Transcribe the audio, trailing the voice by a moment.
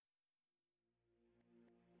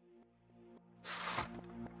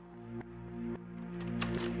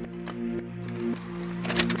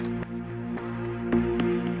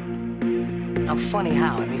funny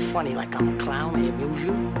how? I mean, funny like I'm a clown, I amuse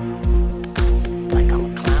you. Like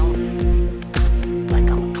I'm a clown.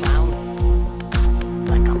 Like I'm a clown.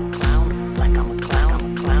 Like I'm a clown. Like I'm a clown.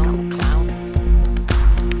 I'm a clown. I'm a clown.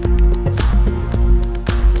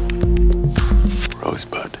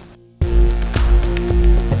 Rosebud.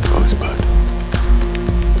 Rosebud.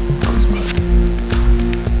 Rosebud.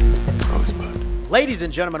 Rosebud. Ladies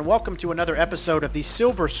and gentlemen, welcome to another episode of the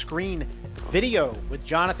Silver Screen Video with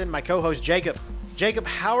Jonathan, my co-host Jacob. Jacob,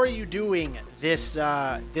 how are you doing this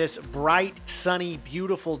bright, sunny,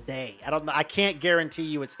 beautiful day? I can't guarantee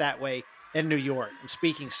you it's that way in New York. I'm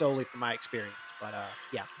speaking solely from my experience, but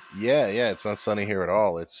yeah. Yeah, it's not sunny here at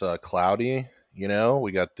all. It's cloudy. You know,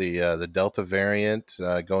 we got the Delta variant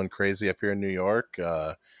going crazy up here in New York.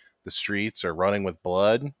 The streets are running with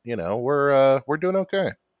blood. You know, we're doing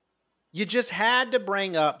okay. You just had to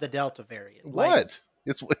bring up the Delta variant. What?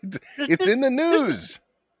 It's in the news.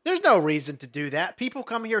 There's no reason to do that. People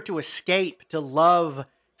come here to escape, to love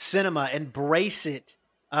cinema, embrace it,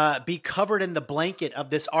 be covered in the blanket of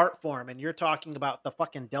this art form, and you're talking about the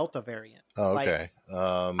fucking Delta variant. Oh, okay.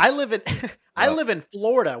 I live in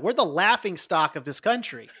Florida. We're the laughing stock of this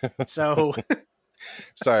country. So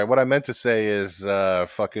sorry, what I meant to say is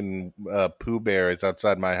fucking Pooh Bear is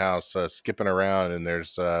outside my house skipping around, and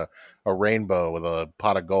there's a rainbow with a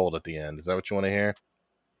pot of gold at the end. Is that what you want to hear?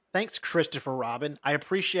 Thanks, Christopher Robin. I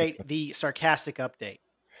appreciate the sarcastic update.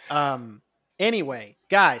 Anyway,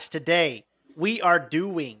 guys, today we are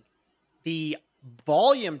doing the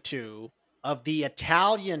volume 2 of the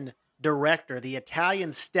Italian director, the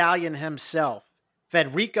Italian stallion himself,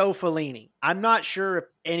 Federico Fellini. I'm not sure if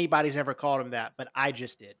anybody's ever called him that, but I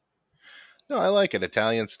just did. No, I like it.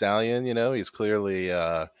 Italian stallion, you know, he's clearly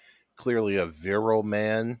a virile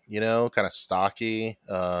man, you know, kind of stocky.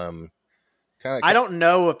 I don't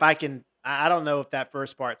know if that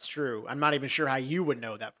first part's true. I'm not even sure how you would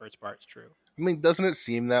know that first part's true. I mean, doesn't it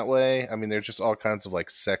seem that way? I mean, there's just all kinds of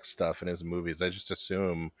like sex stuff in his movies. I just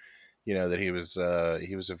assume, you know, that he was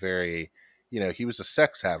a very, you know, he was a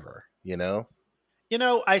sex haver, you know? You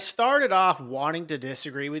know, I started off wanting to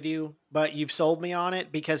disagree with you, but you've sold me on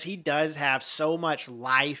it because he does have so much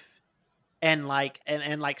life and like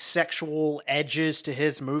sexual edges to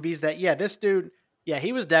his movies that, yeah, this dude, yeah,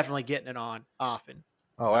 he was definitely getting it on often.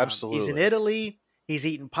 Oh, absolutely. He's in Italy. He's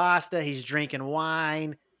eating pasta. He's drinking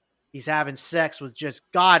wine. He's having sex with just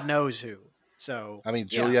God knows who. So, I mean,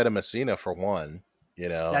 Giulietta Messina for one, you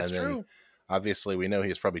know. That's and then true. Obviously, we know he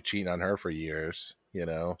was probably cheating on her for years, you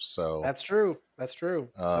know. So That's true.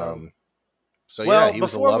 So yeah, he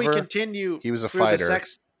was a lover. Before we continue, he was a fighter.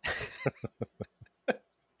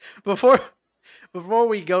 Before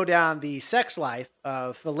we go down the sex life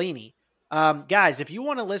of Fellini, guys, if you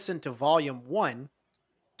want to listen to volume 1,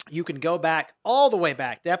 you can go back all the way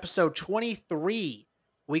back to episode 23.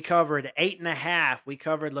 We covered 8.5. We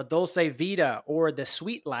covered La Dolce Vita, or The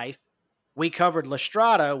Sweet Life. We covered La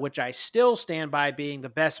Strada, which I still stand by being the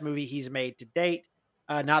best movie he's made to date.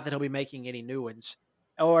 Not that he'll be making any new ones.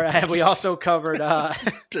 Or we also covered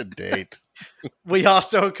to date. We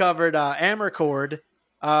also covered Amarcord,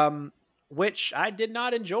 which I did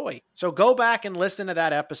not enjoy. So go back and listen to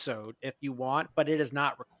that episode if you want, but it is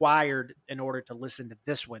not required in order to listen to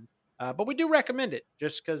this one. But we do recommend it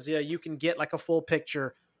just because you can get like a full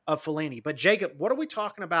picture of Fellini. But Jacob, what are we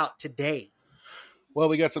talking about today? Well,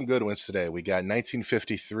 we got some good ones today. We got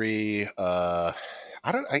 1953. I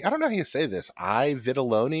don't know how you say this. I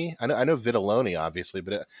Vitelloni. I know Vitelloni, obviously,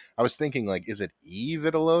 but I was thinking like, is it E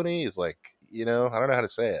Vitelloni? Is like, you know, I don't know how to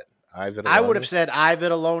say it. I would have said I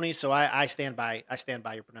Vitelloni, so I stand by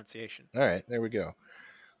your pronunciation. All right, there we go.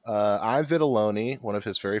 I Vitelloni, one of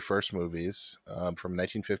his very first movies from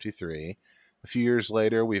 1953. A few years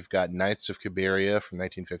later, we've got Knights of Cabiria from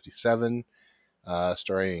 1957,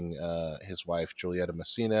 starring his wife Giulietta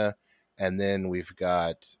Messina. And then we've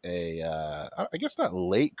got I guess not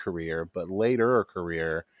late career, but later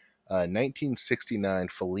career, 1969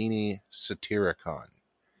 Fellini Satyricon.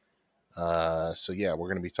 So yeah, we're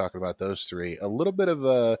going to be talking about those three. A little bit of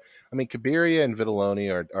Cabiria and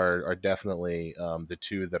Vitelloni are definitely the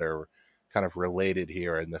two that are kind of related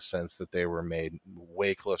here in the sense that they were made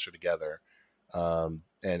way closer together, and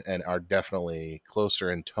are definitely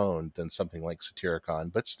closer in tone than something like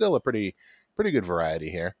Satyricon, but still a pretty good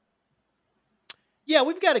variety here. Yeah,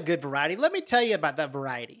 we've got a good variety. Let me tell you about that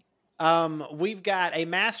variety. We've got a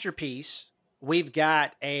masterpiece. We've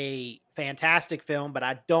got a fantastic film, but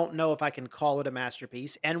I don't know if I can call it a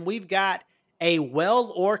masterpiece. And we've got a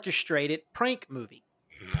well-orchestrated prank movie.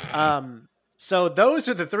 So those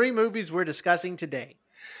are the three movies we're discussing today.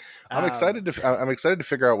 I'm excited to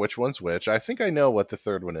figure out which one's which. I think I know what the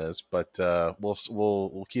third one is, but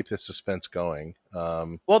we'll keep this suspense going.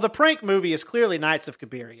 Well, the prank movie is clearly Knights of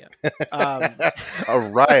Cabiria. A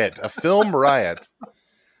riot, a film riot.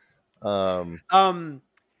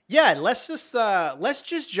 Yeah, let's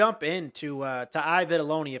just jump into to I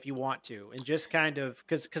Vitelloni if you want to, and just kind of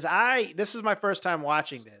because this is my first time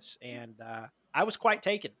watching this, and I was quite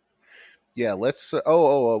taken. Yeah, let's.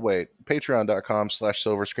 Wait.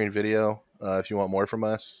 Patreon.com/silverscreenvideo. If you want more from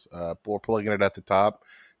us, we're plugging it at the top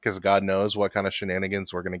because God knows what kind of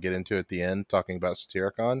shenanigans we're going to get into at the end, talking about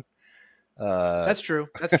Satyricon. That's true.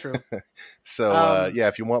 That's true. So yeah,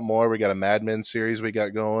 if you want more, we got a Mad Men series we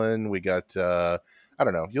got going. We got I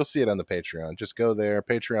don't know. You'll see it on the Patreon. Just go there,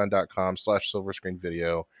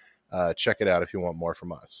 patreon.com/silverscreenvideo. Check it out if you want more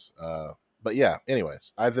from us. But yeah,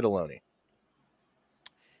 anyways, I Vitelloni.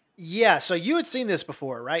 Yeah, so you had seen this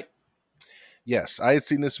before, right? Yes, I had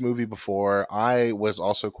seen this movie before. I was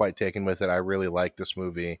also quite taken with it. I really liked this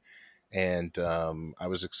movie, and I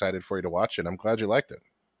was excited for you to watch it. I'm glad you liked it.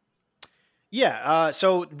 Yeah,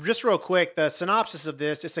 so just real quick, the synopsis of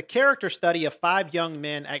this, it's a character study of 5 young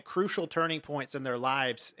men at crucial turning points in their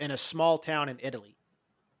lives in a small town in Italy.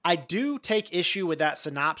 I do take issue with that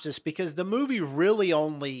synopsis because the movie really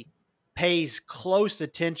only pays close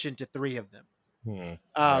attention to 3 of them.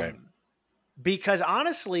 Right. Because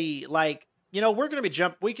honestly, like, we're going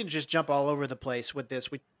to we can just jump all over the place with this.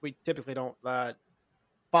 We typically don't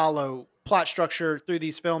follow plot structure through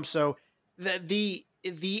these films. So the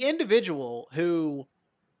individual who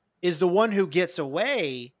is the one who gets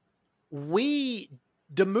away, the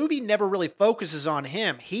movie never really focuses on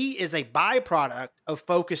him. He is a byproduct of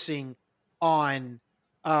focusing on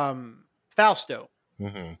Fausto.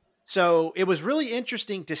 Mm-hmm. So it was really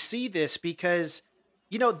interesting to see this because,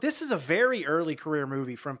 this is a very early career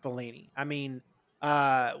movie from Fellini. I mean,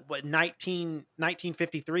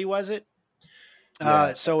 1953 was it?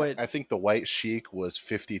 Yeah, So I think The White Sheik was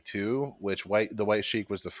 52, The White Sheik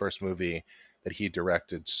was the first movie that he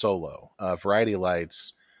directed solo. Variety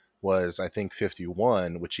Lights was, I think,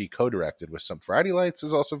 51, which he co-directed with some. Variety Lights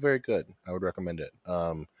is also very good. I would recommend it.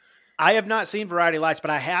 I have not seen Variety Lights, but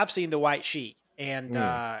I have seen The White Sheik.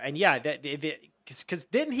 And yeah, because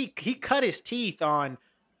then he cut his teeth on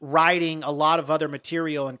writing a lot of other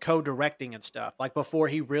material and co-directing and stuff, like before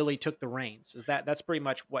he really took the reins. That's pretty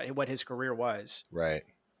much what his career was. Right.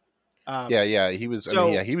 Yeah, he was.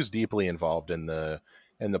 He was deeply involved in the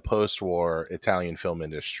post-war Italian film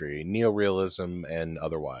industry, neorealism and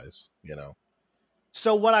otherwise.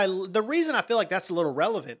 So the reason I feel like that's a little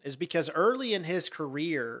relevant is because early in his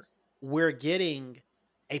career, we're getting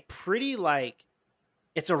a pretty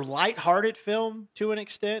it's a lighthearted film to an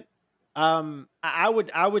extent. I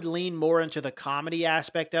would lean more into the comedy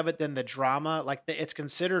aspect of it than the drama. It's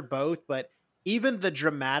considered both, but even the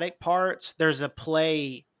dramatic parts, there's a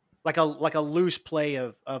play, like a loose play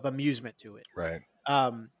of amusement to it. Right.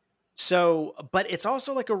 So, but it's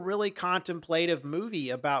also like a really contemplative movie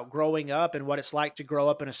about growing up and what it's like to grow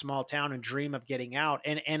up in a small town and dream of getting out.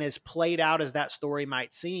 And as played out as that story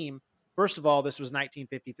might seem, first of all, this was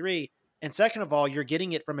 1953. And second of all, you're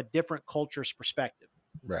getting it from a different culture's perspective.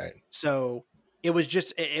 Right. So it was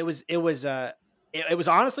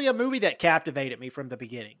honestly a movie that captivated me from the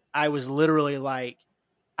beginning. I was literally like,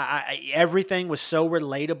 everything was so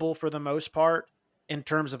relatable for the most part in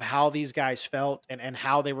terms of how these guys felt and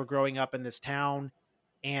how they were growing up in this town.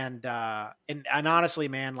 And honestly,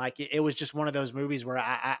 man, it was just one of those movies where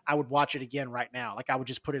I would watch it again right now. Like I would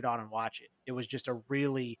just put it on and watch it. It was just a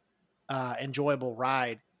really enjoyable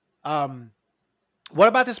ride. What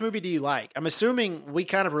about this movie do you like? I'm assuming we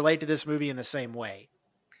kind of relate to this movie in the same way.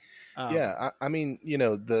 Yeah, I mean,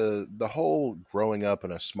 the whole growing up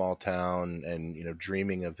in a small town and,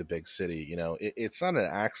 dreaming of the big city, it's not an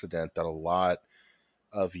accident that a lot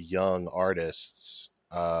of young artists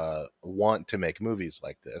want to make movies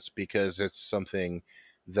like this because it's something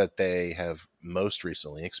that they have most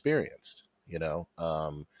recently experienced.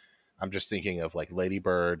 I'm just thinking of like Lady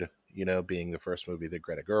Bird, being the first movie that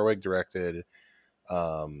Greta Gerwig directed.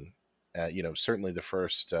 Certainly the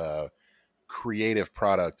first creative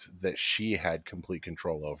product that she had complete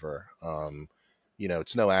control over.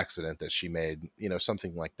 It's no accident that she made,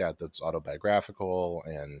 something like that's autobiographical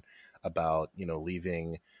and about,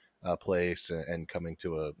 leaving a place and coming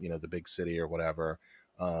to the big city or whatever.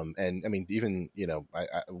 And I mean, even,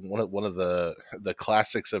 one of the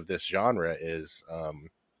classics of this genre is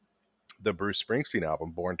the Bruce Springsteen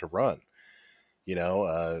album, Born to Run,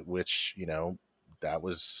 which, that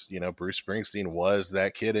was, Bruce Springsteen was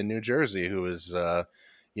that kid in New Jersey who was,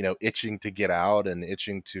 itching to get out and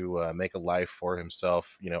itching to make a life for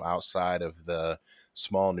himself, outside of the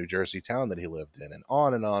small New Jersey town that he lived in, and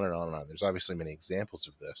on and on and on and on. There's obviously many examples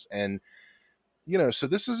of this. And, so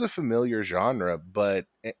this is a familiar genre, but,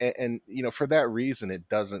 and, for that reason, it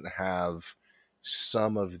doesn't have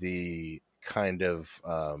some of the kind of,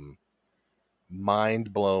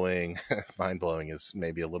 mind-blowing mind-blowing is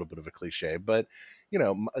maybe a little bit of a cliche, but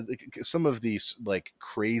some of these like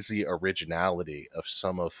crazy originality of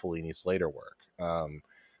some of Fellini's later work. I'm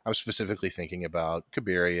specifically thinking about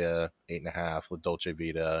Cabiria, 8.5, La Dolce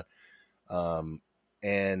Vita,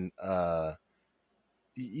 and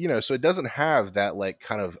so it doesn't have that like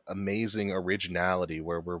kind of amazing originality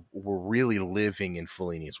where we're really living in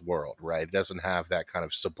Fellini's world, right? It doesn't have that kind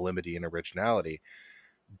of sublimity and originality,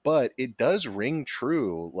 but it does ring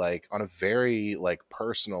true, like on a very like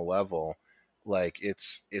personal level. Like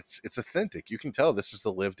it's authentic. You can tell this is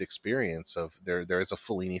the lived experience of there is a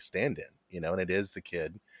Fellini stand-in, and it is the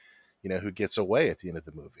kid, who gets away at the end of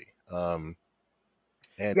the movie. And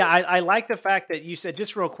Yeah, I like the fact that you said,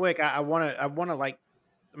 just real quick, I want to like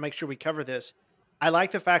make sure we cover this. I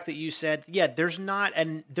like the fact that you said, yeah, there's not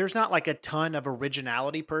like a ton of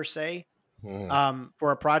originality per se,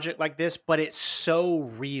 for a project like this, but it's so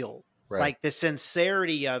real. Right. Like the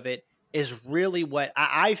sincerity of it is really what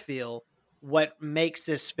I feel what makes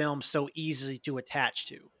this film so easy to attach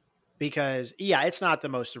to. Because yeah, it's not the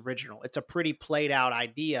most original. It's a pretty played out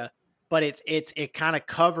idea, but it kind of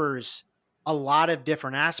covers a lot of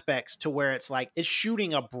different aspects to where it's like it's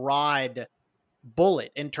shooting a broad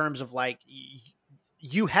bullet in terms of like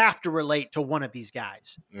you have to relate to one of these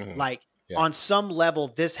guys. Like on some level,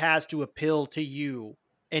 this has to appeal to you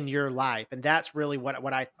in your life, and that's really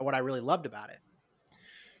what I really loved about it.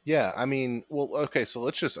 Yeah, I mean, well, okay, so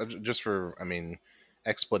let's just for,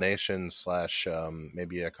 explanation slash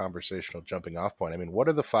maybe a conversational jumping off point. I mean, what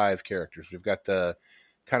are the 5 characters? We've got the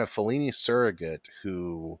kind of Fellini surrogate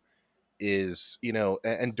who is,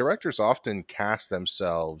 and directors often cast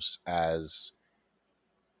themselves as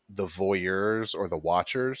the voyeurs or the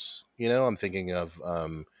watchers. I'm thinking of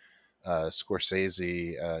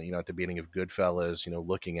Scorsese, at the beginning of Goodfellas,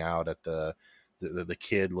 looking out at the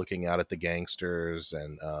kid looking out at the gangsters,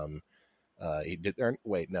 and he did.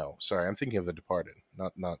 Wait, no, sorry, I'm thinking of The Departed,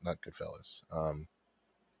 not Goodfellas.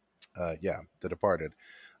 Yeah, The Departed.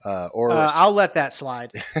 Or I'll let that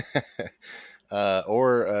slide.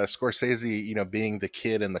 Or Scorsese, being the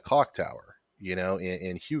kid in the clock tower,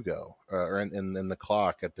 in Hugo, or in the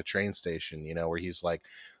clock at the train station, where he's like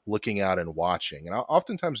looking out and watching. And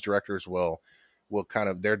oftentimes directors will kind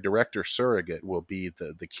of, their director surrogate will be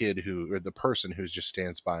the kid who, or the person who just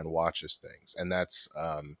stands by and watches things. And that's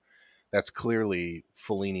clearly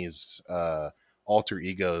Fellini's alter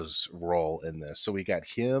ego's role in this. So we got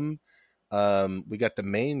him. We got the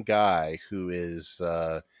main guy who is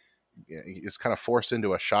kind of forced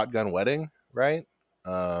into a shotgun wedding, right?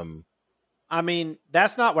 I mean,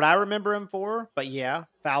 that's not what I remember him for, but yeah,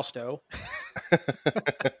 Fausto.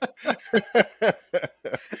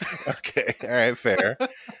 Okay, all right, fair.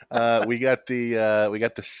 We got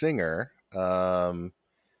the singer, the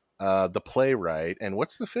playwright, and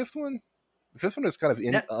what's the 5th one? The 5th one is kind of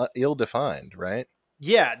ill-defined, right?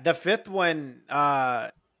 Yeah, the 5th one.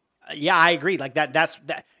 Yeah, I agree. Like that's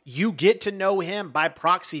you get to know him by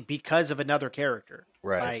proxy because of another character,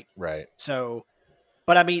 right? Right. So,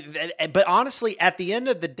 but I mean, but honestly, at the end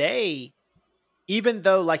of the day, even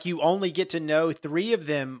though like you only get to know 3 of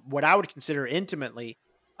them, what I would consider intimately,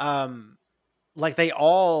 like they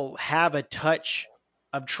all have a touch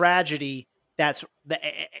of tragedy. And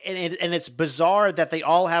it's bizarre that they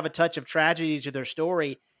all have a touch of tragedy to their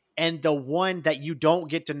story. And the one that you don't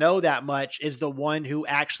get to know that much is the one who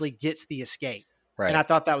actually gets the escape. Right. And I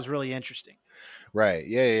thought that was really interesting. Right.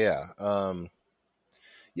 Yeah. Yeah.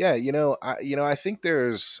 I think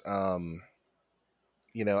there's, I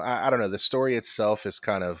don't know. The story itself is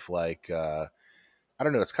kind of like, I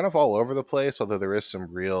don't know. It's kind of all over the place, although there is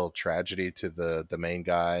some real tragedy to the main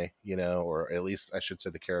guy, or at least I should say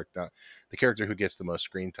the character who gets the most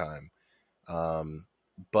screen time.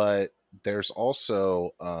 But there's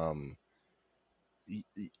also,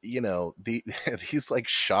 these like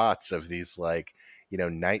shots of these like,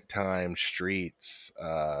 nighttime streets,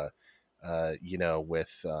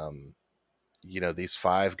 with, these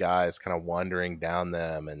 5 guys kind of wandering down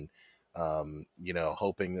them and,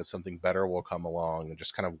 hoping that something better will come along and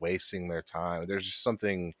just kind of wasting their time. There's just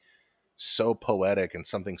something so poetic and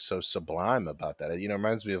something so sublime about that. It,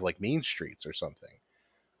 reminds me of like Mean Streets or something.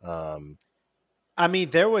 I mean,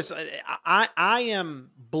 there was, I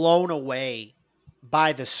am blown away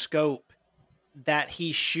by the scope that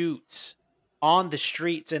he shoots on the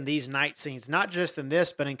streets in these night scenes, not just in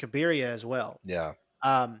this, but in Cabiria as well. Yeah.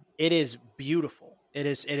 It is beautiful. It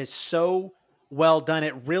is so well done.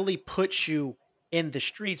 It really puts you in the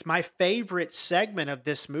streets. My favorite segment of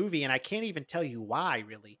this movie, and I can't even tell you why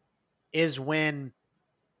really, is when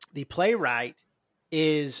the playwright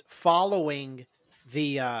is following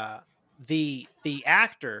the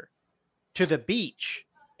actor to the beach,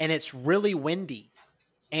 and it's really windy,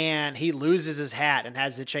 and he loses his hat and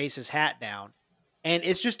has to chase his hat down. And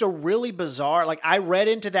it's just a really bizarre, like, I read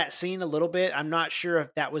into that scene a little bit. I'm not sure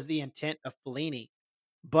if that was the intent of Fellini,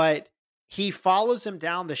 but he follows him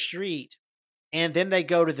down the street, and then they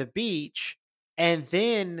go to the beach, and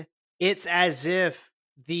then it's as if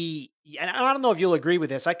and I don't know if you'll agree with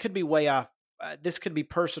this. I could be way off. This could be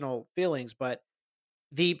personal feelings, but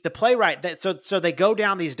the playwright, so they go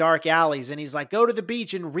down these dark alleys, and he's like, go to the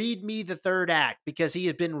beach and read me the third act, because he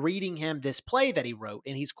has been reading him this play that he wrote,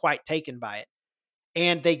 and he's quite taken by it.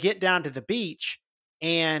 And they get down to the beach,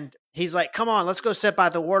 and he's like, come on, let's go sit by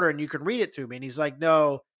the water and you can read it to me. And he's like,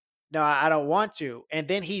 no, I don't want to. And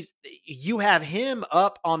then you have him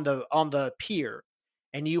up on the pier,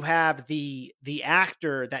 and you have the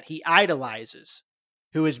actor that he idolizes,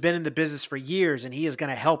 who has been in the business for years, and he is going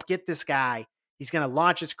to help get this guy. He's going to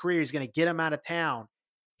launch his career. He's going to get him out of town.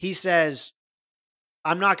 He says,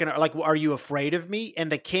 I'm not going to, like, are you afraid of me?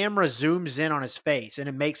 And the camera zooms in on his face, and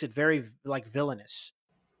it makes it very, like, villainous.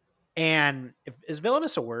 And is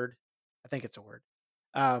villainous a word? I think it's a word.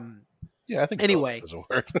 Yeah, I think anyway is a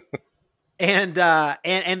word. and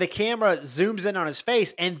the camera zooms in on his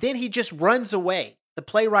face, and then he just runs away. The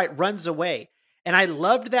playwright runs away. And I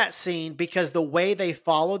loved that scene because the way they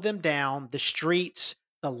followed them down the streets,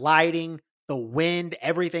 the lighting, the wind,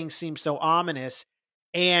 everything seems so ominous.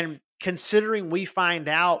 And considering we find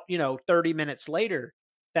out, 30 minutes later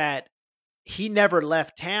that he never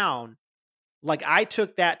left town, like, I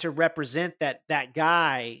took that to represent that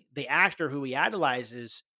guy, the actor who he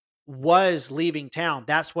idolizes, was leaving town.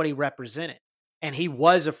 That's what he represented. And he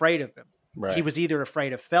was afraid of him. Right. He was either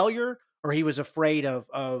afraid of failure, or he was afraid of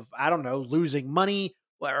I don't know, losing money,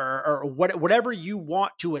 or whatever you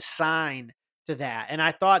want to assign to that. And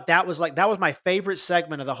I thought that was my favorite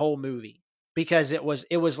segment of the whole movie, because it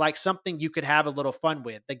was like something you could have a little fun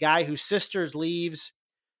with. The guy whose sisters leaves,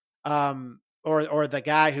 or the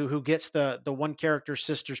guy who gets the one character's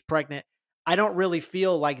sister's pregnant. I don't really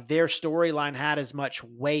feel like their storyline had as much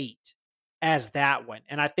weight as that one.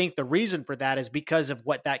 And I think the reason for that is because of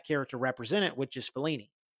what that character represented, which is Fellini.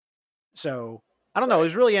 So I don't know. It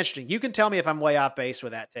was really interesting. You can tell me if I'm way off base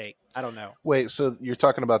with that take. I don't know. Wait, so you're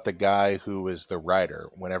talking about the guy who was the writer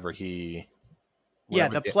Yeah,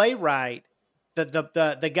 the playwright,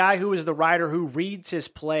 the guy who is the writer who reads his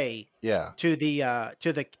play to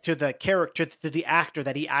the character, to the actor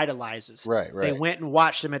that he idolizes. Right. They went and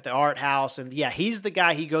watched him at the art house, and he's the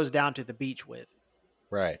guy he goes down to the beach with.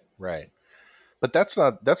 Right. But that's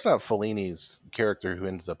not Fellini's character who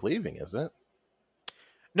ends up leaving, is it?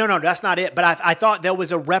 No, that's not it. But I thought there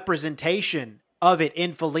was a representation of it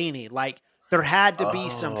in Fellini. Like, there had to be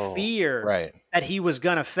some fear that he was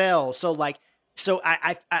gonna fail. So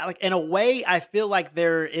I like, in a way, I feel like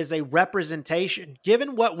there is a representation,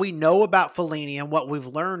 given what we know about Fellini and what we've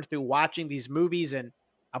learned through watching these movies, and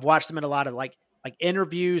I've watched them in a lot of like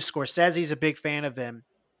interviews. Scorsese's a big fan of him.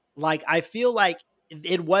 Like, I feel like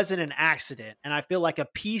it wasn't an accident, and I feel like a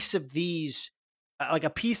piece of these. Like,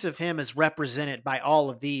 a piece of him is represented by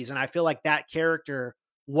all of these. And I feel like that character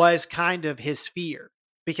was kind of his fear,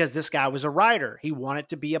 because this guy was a writer. He wanted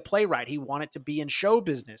to be a playwright. He wanted to be in show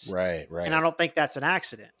business. Right. And I don't think that's an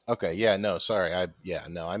accident. Okay. Yeah. No, sorry. I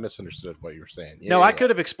misunderstood what you were saying. I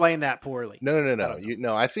could have explained that poorly. No.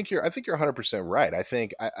 I think you're 100% right. I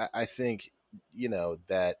think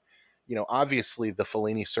that, obviously the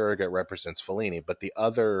Fellini surrogate represents Fellini, but the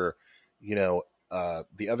other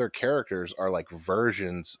characters are like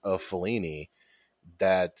versions of Fellini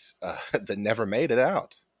that that never made it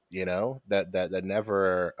out. That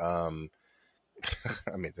never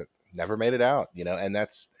that never made it out. And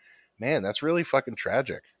that's really fucking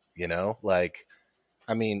tragic. Like,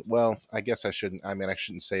 well, I guess I shouldn't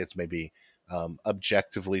say it's maybe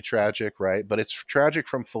objectively tragic, right? But it's tragic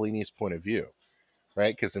from Fellini's point of view.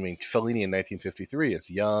 Right? Because, Fellini in 1953 is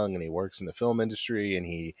young, and he works in the film industry, and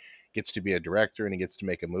he gets to be a director, and he gets to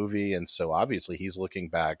make a movie. And so obviously he's looking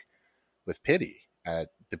back with pity at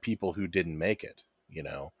the people who didn't make it,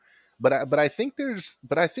 But I think there's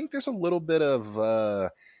a little bit of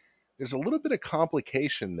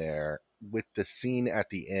complication there with the scene at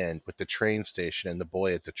the end with the train station and the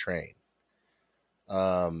boy at the train.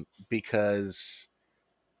 Because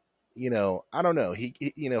I don't know.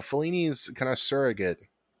 Fellini's kind of surrogate,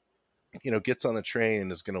 gets on the train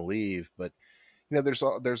and is going to leave, but there's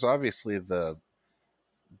obviously the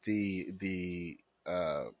the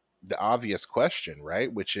uh the obvious question,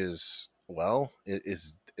 right? Which is, well,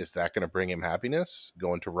 is that going to bring him happiness,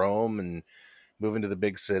 going to Rome and moving to the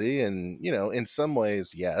big city? And in some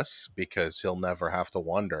ways, yes, because he'll never have to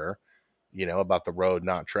wonder, about the road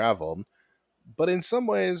not traveled. But in some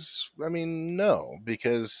ways, I mean, no,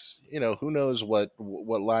 because who knows what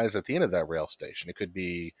lies at the end of that rail station? It could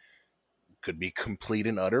be complete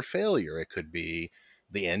and utter failure. It could be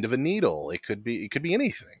the end of a needle. It could be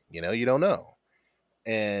anything. You don't know.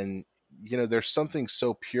 And there's something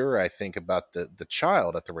so pure, I think, about the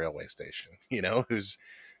child at the railway station. Who's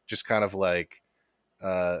just kind of like,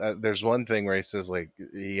 there's one thing where he says, like,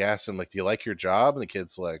 he asks him, like, do you like your job? And the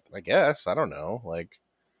kid's like, I guess, I don't know, like,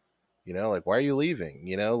 like, why are you leaving?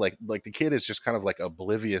 Like the kid is just kind of like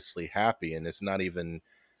obliviously happy and is not even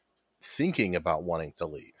thinking about wanting to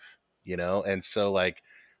leave. And so, like,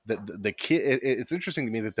 the kid, it's interesting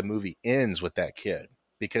to me that the movie ends with that kid,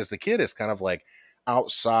 because the kid is kind of like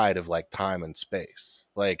outside of like time and space.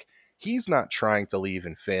 Like, he's not trying to leave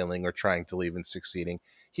and failing or trying to leave and succeeding.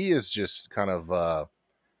 He is just kind of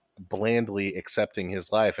blandly accepting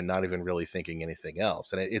his life and not even really thinking anything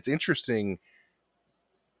else. And it's interesting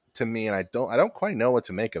to me, and I don't quite know what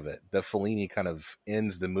to make of it, that Fellini kind of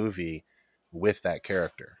ends the movie with that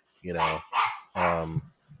character.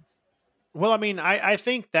 Um, Well, I mean, I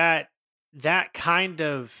think that that kind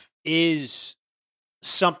of is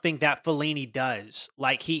something that Fellini does.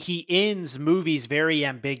 Like, he ends movies very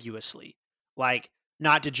ambiguously. Like,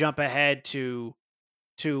 not to jump ahead to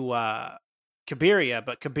Cabiria,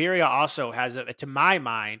 but Cabiria also has a, to my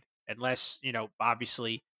mind, unless,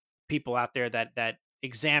 obviously people out there that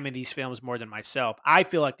examine these films more than myself, I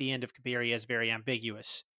feel like the end of Cabiria is very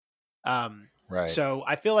ambiguous. Um, right. so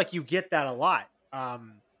I feel like you get that a lot.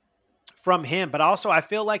 From him, but also I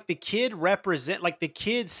feel like the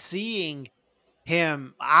kid seeing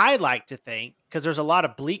him. I like to think, because there's a lot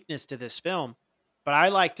of bleakness to this film, but I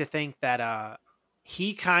like to think that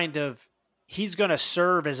he kind of he's going to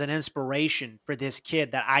serve as an inspiration for this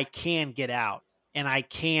kid, that I can get out and I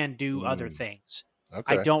can do other Mm, things.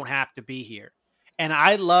 I okay. don't have to be here. And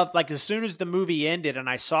I love, like, as soon as the movie ended and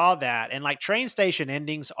I saw that, and like train station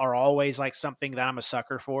endings are always like something that I'm a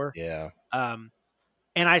sucker for. Yeah. Um,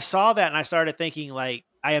 and I saw that and I started thinking, like,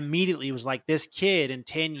 I immediately was like, this kid in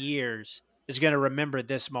 10 years is going to remember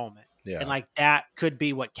this moment. And Yeah. like that could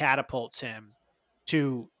be what catapults him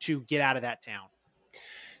to get out of that town.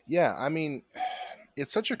 Yeah. I mean,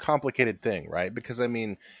 it's such a complicated thing, right? Because I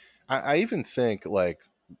mean, I even think, like,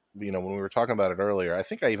 when we were talking about it earlier, I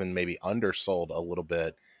think I even maybe undersold a little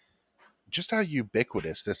bit just how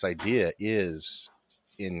ubiquitous this idea is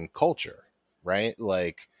in culture, right?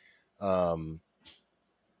 Like, um,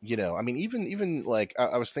 I mean, even like,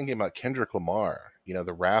 I was thinking about Kendrick Lamar,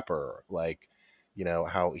 the rapper, like,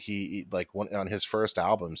 how like, on his first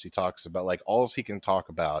albums, he talks about, like, all he can talk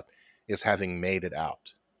about is having made it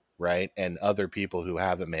out, right? And other people who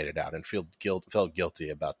haven't made it out and felt guilty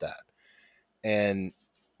about that. And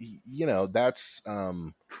that's, I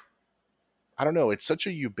don't know, it's such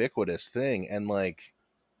a ubiquitous thing. And like,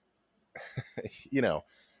 you know,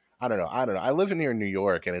 I don't know. I live in here in New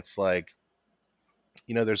York, and it's like,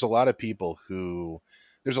 there's a lot of people who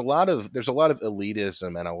there's a lot of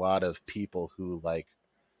elitism, and a lot of people who, like,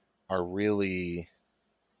 are really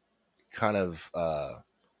kind of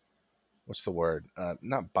what's the word?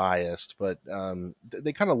 Not biased, but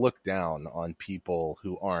they kind of look down on people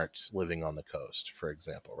who aren't living on the coast, for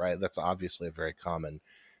example, right? That's obviously a very common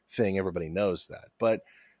thing. Everybody knows that. But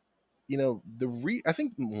I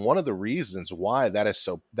think one of the reasons why that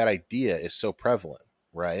idea is so prevalent,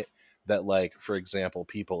 right? That, like, for example,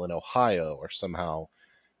 people in Ohio are somehow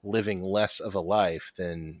living less of a life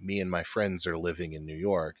than me and my friends are living in New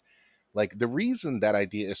York. Like, the reason that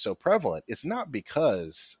idea is so prevalent is not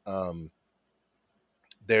because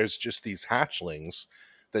there's just these hatchlings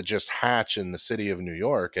that just hatch in the city of New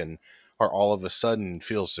York and are all of a sudden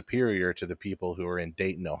feel superior to the people who are in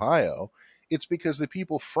Dayton, Ohio. It's because the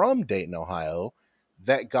people from Dayton, Ohio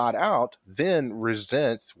that got out then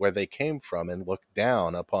resent where they came from and look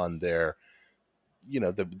down upon their,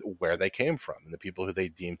 where they came from, and the people who they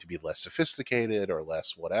deem to be less sophisticated or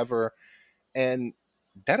less whatever. And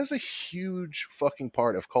that is a huge fucking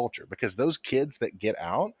part of culture, because those kids that get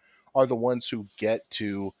out are the ones who get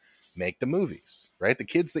to make the movies, right? The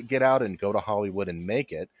kids that get out and go to Hollywood and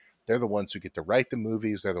make it, they're the ones who get to write the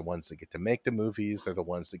movies. They're the ones that get to make the movies. They're the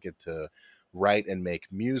ones that get to write and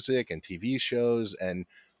make music and TV shows. And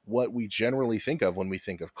what we generally think of when we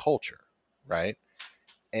think of culture, right?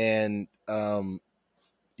 And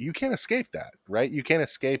you can't escape that, right? You can't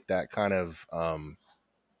escape that kind of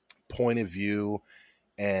point of view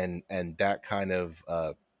and that kind of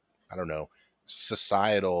I don't know,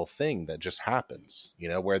 societal thing that just happens,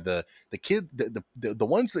 where the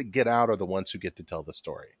ones that get out are the ones who get to tell the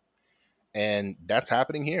story. And that's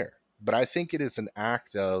happening here. But I think it is an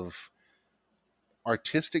act of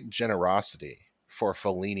artistic generosity for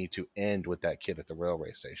Fellini to end with that kid at the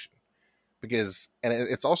railway station. Because, and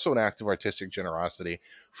it's also an act of artistic generosity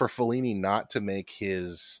for Fellini not to make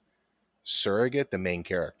his surrogate the main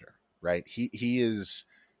character, right? He is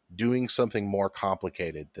doing something more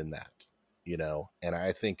complicated than that, and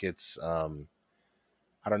I think it's, I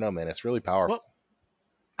don't know, man, it's really powerful. Well,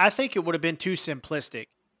 I think it would have been too simplistic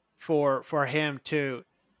for him to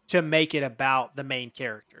make it about the main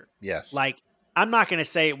character. Yes. Like, I'm not going to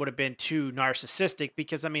say it would have been too narcissistic,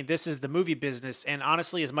 because I mean, this is the movie business, and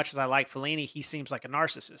honestly, as much as I like Fellini, he seems like a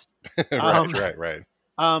narcissist. Right.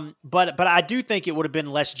 But I do think it would have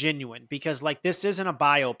been less genuine, because like, this isn't a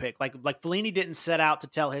biopic. Like Fellini didn't set out to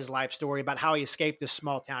tell his life story about how he escaped this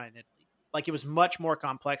small town in Italy. Like, it was much more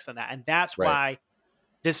complex than that, and that's why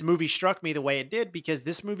this movie struck me the way it did, because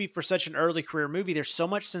this movie, for such an early career movie, there's so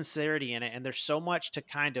much sincerity in it, and there's so much to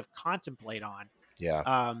kind of contemplate on.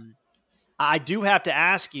 Yeah. I do have to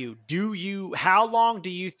ask you, how long do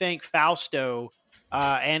you think Fausto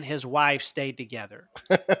and his wife stayed together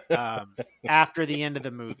after the end of the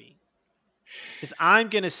movie? Because I'm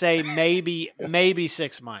going to say maybe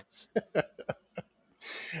 6 months.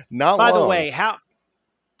 Not By long. the way,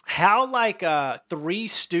 how like Three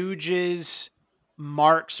Stooges,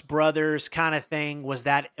 Marx Brothers kind of thing was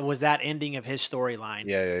that ending of his storyline.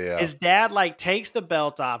 Yeah. His dad like takes the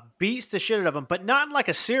belt off, beats the shit out of him, but not in like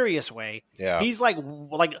a serious way. Yeah. He's like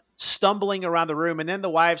stumbling around the room, and then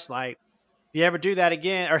the wife's like, "If you ever do that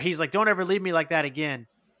again," or he's like, "Don't ever leave me like that again."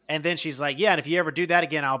 And then she's like, "Yeah, and if you ever do that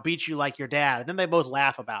again, I'll beat you like your dad." And then they both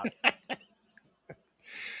laugh about it.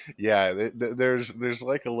 Yeah, there's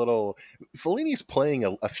like a little, Fellini's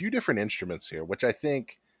playing a few different instruments here, which I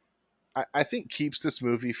think keeps this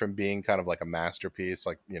movie from being kind of like a masterpiece,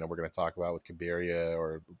 like, we're going to talk about with Cabiria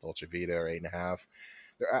or Dolce Vita or 8.5.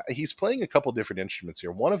 He's playing a couple different instruments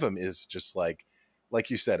here. One of them is just like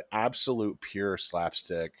you said, absolute pure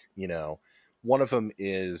slapstick. One of them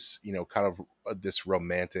is, kind of this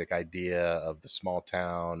romantic idea of the small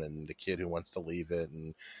town and the kid who wants to leave it,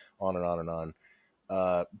 and on and on and on.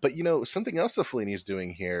 But something else that Fellini is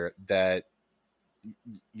doing here that,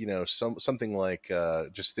 something like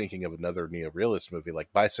just thinking of another neo-realist movie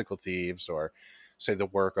like Bicycle Thieves, or say the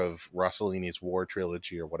work of Rossellini's War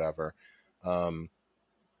trilogy or whatever.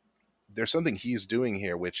 There's something he's doing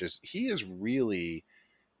here, which is he is really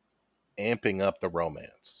amping up the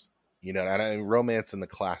romance, and I mean romance in the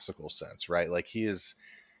classical sense, right? Like he is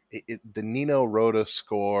the Nino Rota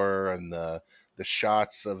score and the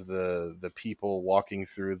shots of the people walking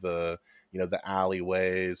through the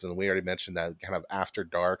alleyways, and we already mentioned that kind of after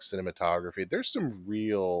dark cinematography. There's some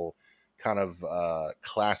real kind of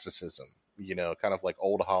classicism, kind of like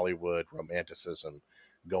old Hollywood romanticism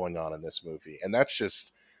going on in this movie. And that's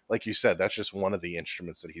just, like you said, that's just one of the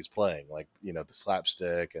instruments that he's playing, like, the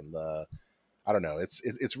slapstick and I don't know.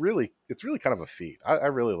 It's really kind of a feat. I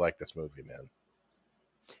really like this movie, man.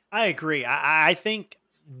 I agree. I think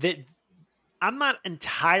that I'm not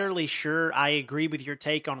entirely sure I agree with your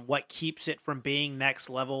take on what keeps it from being next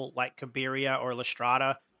level like Cabiria or La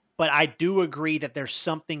Strada, but I do agree that there's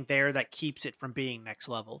something there that keeps it from being next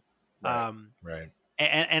level. Right.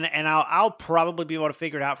 And I'll probably be able to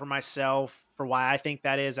figure it out for myself for why I think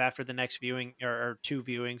that is after the next viewing or two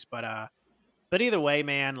viewings. But either way,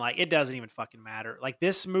 man, like it doesn't even fucking matter. Like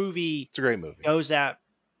this movie, it's a great movie. Goes at,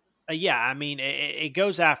 I mean, it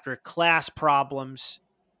goes after class problems.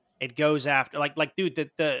 It goes after like dude,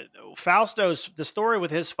 the Fausto's, the story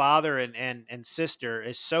with his father and sister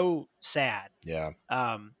is so sad. Yeah.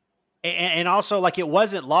 And also like it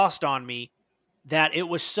wasn't lost on me that it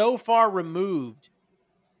was so far removed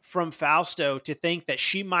from Fausto to think that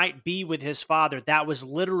she might be with his father. That was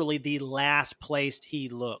literally the last place he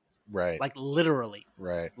looked. Right. Like literally.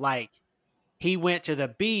 Right. Like he went to the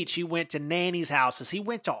beach, he went to Nanny's houses, he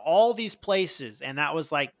went to all these places, and that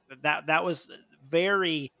was like that was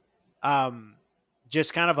very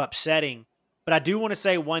just kind of upsetting. But I do want to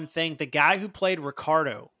say one thing. The guy who played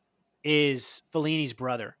Ricardo is Fellini's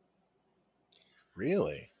brother.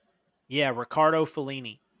 Really? Yeah, Riccardo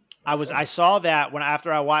Fellini. I saw that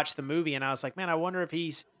after I watched the movie, and I was like, man, I wonder if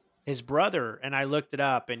he's his brother. And I looked it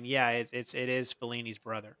up, and yeah, it is Fellini's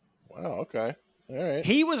brother. Wow. Okay. All right.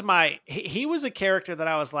 He was a character that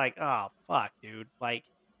I was like, oh fuck, dude, like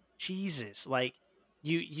Jesus, like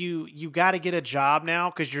you got to get a job now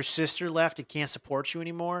because your sister left and can't support you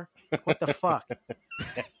anymore. Like, what the fuck?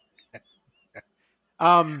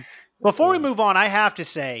 Um, before we move on, I have to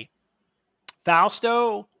say,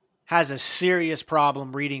 Fausto has a serious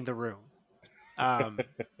problem reading the room. Um,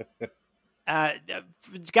 uh,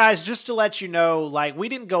 guys, just to let you know, like we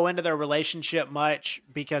didn't go into their relationship much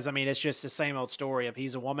because I mean it's just the same old story of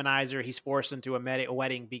he's a womanizer, he's forced into a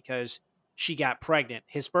wedding because she got pregnant.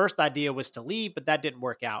 His first idea was to leave, but that didn't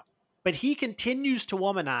work out. But he continues to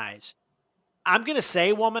womanize. I'm gonna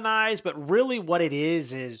say womanize, but really what it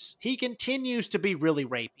is he continues to be really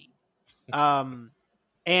rapey. Um,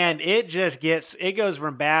 and it goes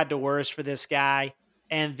from bad to worse for this guy.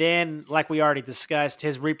 And then, like we already discussed,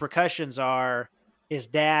 his repercussions are his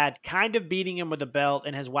dad kind of beating him with a belt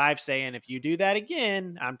and his wife saying, if you do that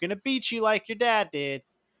again, I'm going to beat you like your dad did.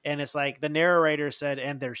 And it's like the narrator said,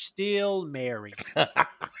 and they're still married.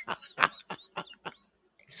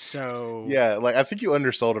 So Yeah, like I think you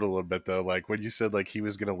undersold it a little bit though. Like when you said like he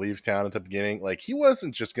was gonna leave town at the beginning, like he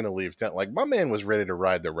wasn't just gonna leave town. Like my man was ready to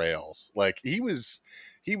ride the rails. Like he was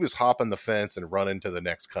hopping the fence and running to the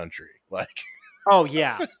next country. Like oh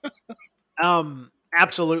yeah.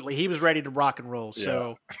 Absolutely. He was ready to rock and roll.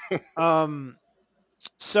 yeah.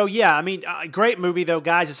 So yeah, I mean, great movie though,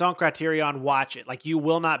 guys. It's on Criterion. Watch it. Like you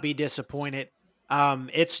will not be disappointed.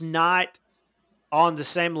 It's not on the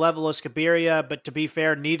same level as Cabiria, but to be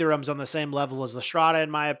fair, neither of them's on the same level as Lestrada,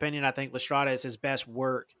 in my opinion. I think Lestrada is his best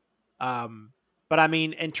work. But I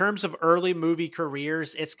mean, in terms of early movie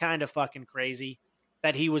careers, it's kind of fucking crazy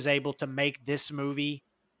that he was able to make this movie,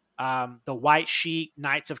 The White Sheet,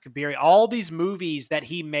 Knights of Cabiria, all these movies that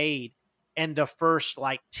he made in the first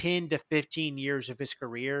like 10 to 15 years of his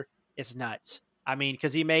career. It's nuts. I mean,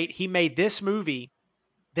 because he made this movie,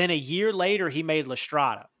 then a year later he made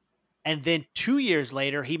Lestrada. And then 2 years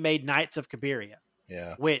later, he made Knights of Cabiria,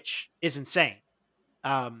 Yeah. which is insane.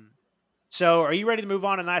 So are you ready to move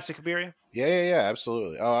on to Knights of Cabiria? Yeah,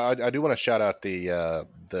 absolutely. I do want to shout out the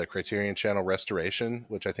Criterion Channel restoration,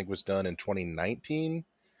 which I think was done in 2019.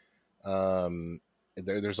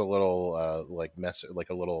 There's a little like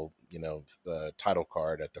a little title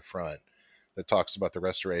card at the front that talks about the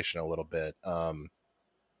restoration a little bit.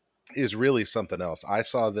 Is really something else. I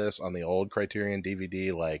saw this on the old Criterion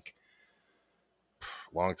DVD like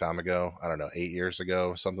long time ago. I don't know, 8 years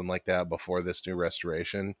ago, something like that, before this new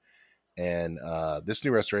restoration. And this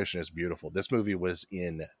new restoration is beautiful. This movie was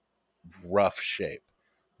in rough shape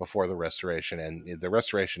before the restoration, and the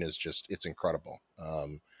restoration is it's incredible.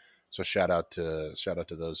 So shout out to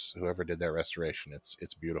those whoever did that restoration.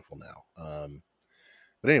 It's beautiful now.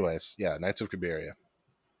 But anyways, yeah, Knights of Cabiria.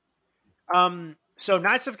 So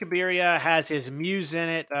Knights of Cabiria has his muse in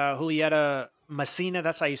it, Julieta Messina.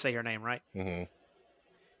 That's how you say her name, right? Mm-hmm.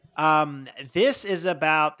 This is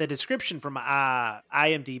about the description from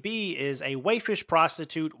IMDb is a wayfish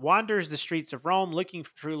prostitute wanders the streets of Rome looking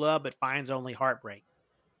for true love, but finds only heartbreak.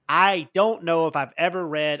 I don't know if I've ever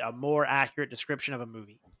read a more accurate description of a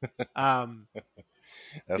movie.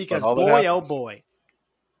 Because boy, oh boy.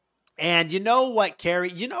 And you know what,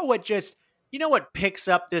 Carrie, you know what picks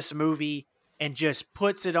up this movie and just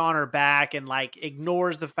puts it on her back and like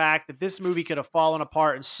ignores the fact that this movie could have fallen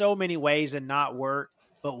apart in so many ways and not worked.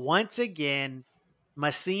 But once again,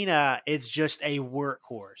 Messina is just a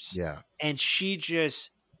workhorse. Yeah. And she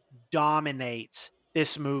just dominates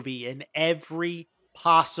this movie in every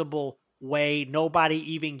possible way. Nobody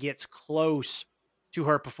even gets close to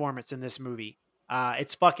her performance in this movie.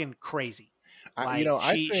 It's fucking crazy.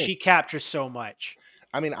 She captures so much.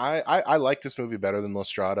 I mean, I like this movie better than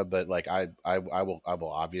Lestrada, but like I will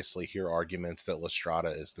obviously hear arguments that Lestrada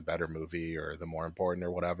is the better movie or the more important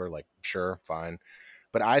or whatever. Like, sure, fine.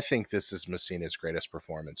 But I think this is Messina's greatest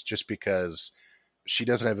performance just because she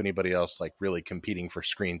doesn't have anybody else like really competing for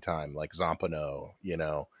screen time like Zampano,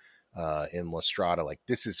 in Lestrada. Like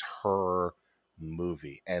this is her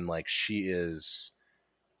movie. And like she's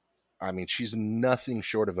nothing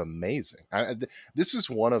short of amazing. This is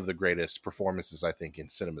one of the greatest performances I think in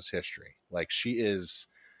cinema's history. Like she is,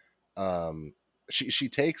 she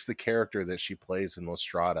takes the character that she plays in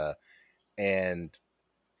Lestrada and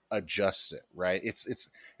adjusts it, right? It's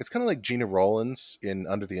kind of like Gena Rowlands in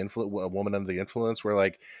Under the Influence, A Woman Under the Influence, where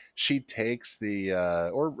like she takes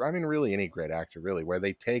really any great actor really, where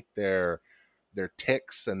they take their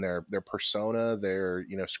tics and their persona, their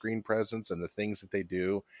screen presence and the things that they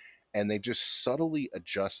do, and they just subtly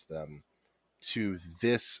adjust them to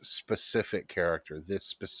this specific character, this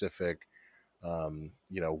specific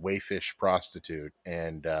wayfish prostitute.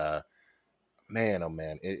 And man, oh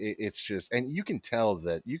man, it's just, and you can tell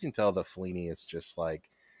that Fellini is just like,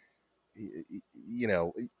 you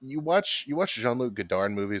know, you watch Jean-Luc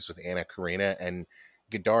Godard movies with Anna Karina, and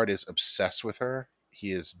Godard is obsessed with her.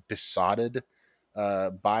 He is besotted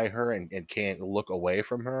by her, and can't look away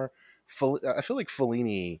from her. I feel like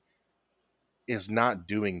Fellini is not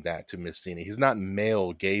doing that to Messina. He's not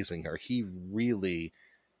male gazing her. He really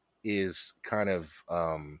is kind of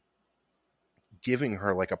giving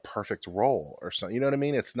her like a perfect role or something. You know what I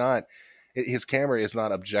mean? It's not, his camera is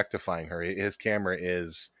not objectifying her. His camera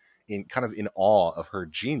is in kind of in awe of her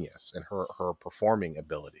genius and her performing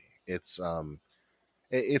ability. It's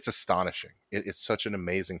astonishing. It's such an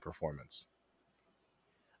amazing performance.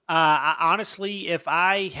 Honestly, if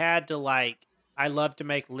I had to I love to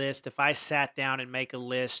make lists. If I sat down and make a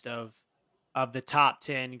list of the top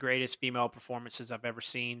 10 greatest female performances I've ever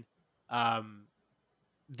seen, um,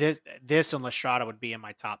 this and Lestrada would be in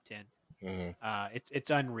my top 10. Hmm. It's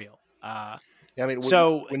unreal. Yeah, I mean,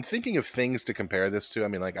 So when thinking of things to compare this to, I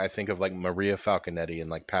mean, like I think of like Maria Falconetti and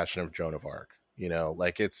like Passion of Joan of Arc. You know,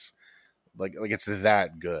 like it's like it's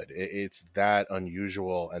that good. It's that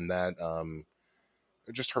unusual, and that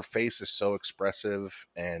just her face is so expressive,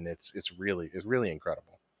 and it's really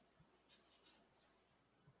incredible.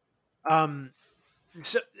 um,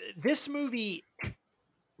 so this movie,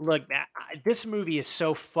 look, this movie is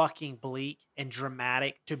so fucking bleak and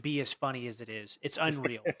dramatic to be as funny as it is. It's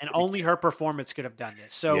unreal, and only her performance could have done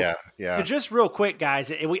this. So, Yeah, so yeah, just real quick,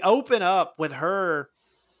 guys, we open up with her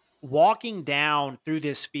walking down through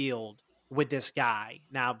this field with this guy.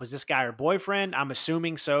 Now, was this guy her boyfriend? I'm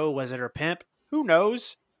assuming so. Was it her pimp? Who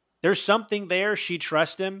knows? There's something there. She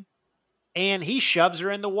trusts him. And he shoves her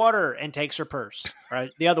in the water and takes her purse,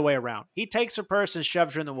 right? The other way around. He takes her purse and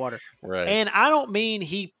shoves her in the water. right. And I don't mean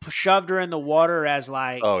he shoved her in the water as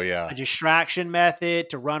like Oh a yeah, distraction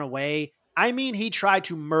method to run away. I mean, he tried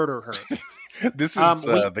to murder her. this is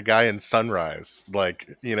We the guy in Sunrise, like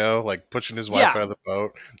like pushing his wife Yeah, out of the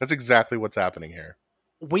boat. That's exactly what's happening here.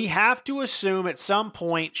 we have to assume at some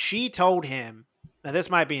point she told him. Now this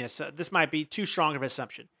might be too strong of an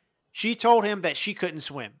assumption. She told him that she couldn't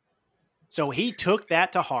swim. So he took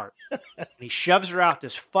that to heart. And he shoves her out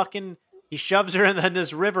this fucking he shoves her in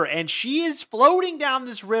this river, and she is floating down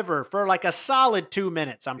this river for like a solid 2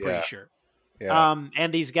 minutes, I'm pretty Yeah, sure. yeah,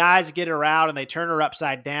 And these guys get her out and they turn her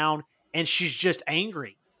upside down, and she's just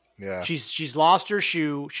angry. yeah. She's lost her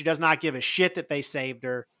shoe. She does not give a shit that they saved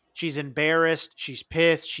her. She's embarrassed. She's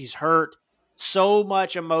pissed. She's hurt. So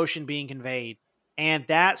much emotion being conveyed. And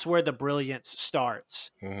that's where the brilliance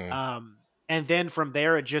starts. Hmm. And then from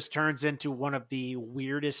there, it just turns into one of the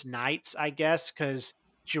weirdest nights, I guess, because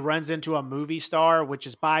she runs into a movie star, which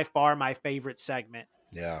is by far my favorite segment.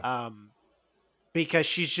 Yeah, Um, because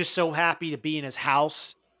she's just so happy to be in his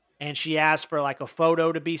house, and she asks for like a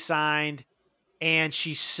photo to be signed, and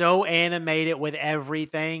she's so animated with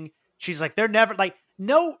everything. She's like, they're never like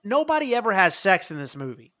nobody ever has sex in this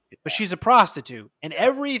movie, but she's a prostitute, and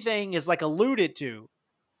everything is like alluded to.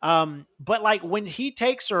 But like when he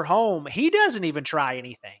takes her home, he doesn't even try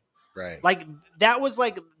anything. right. Like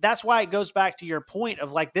that's why it goes back to your point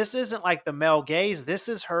of like this isn't like the male gaze. This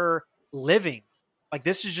is her living. Like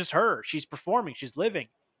this is just her. She's performing. She's living.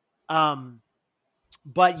 Um,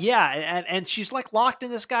 but yeah, and she's like locked in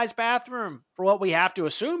this guy's bathroom for what we have to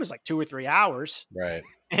assume is like 2 or 3 hours, Right.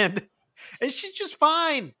 and and she's just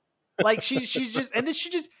fine. Like she's just and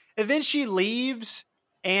then she leaves,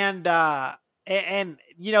 and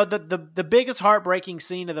you know the biggest heartbreaking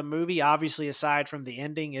scene of the movie, obviously aside from the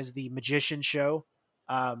ending, is the magician show.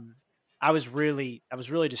 Um, I was really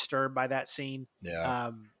disturbed by that scene. Yeah.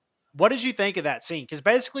 Um, what did you think of that scene? Because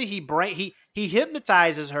basically he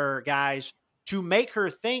hypnotizes her, guys, to make her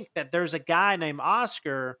think that there's a guy named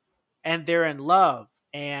Oscar and they're in love,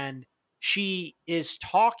 and she is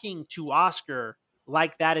talking to Oscar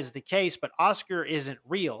like that is the case, but Oscar isn't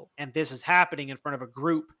real, and this is happening in front of a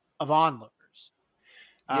group of onlookers.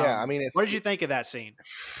 Yeah. I mean, What did you think of that scene?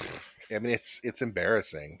 it's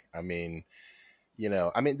embarrassing. I mean,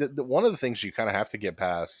 I mean, one of the things you kind of have to get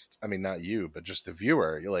past, I mean, not you, but just the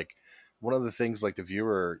viewer, you're like, one of the things like the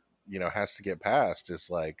viewer, has to get past is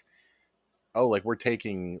like, oh, like we're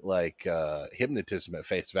taking like hypnotism at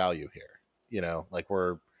face value here. Like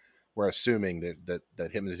we're assuming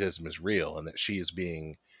that hypnotism is real and that she is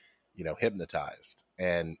being, hypnotized.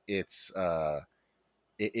 And it's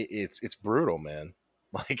brutal, man.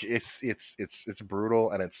 Like it's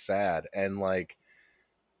brutal and it's sad. And like,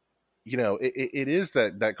 it is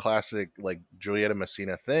that classic like Julieta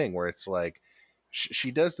Messina thing where it's like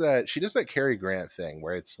she does that Cary Grant thing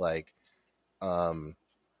where it's like, um,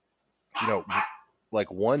 you know, like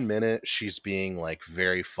 1 minute she's being like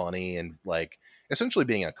very funny and like essentially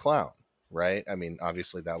being a clown, right? I mean,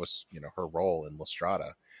 obviously that was, you know, her role in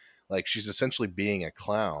Lestrada. Like she's essentially being a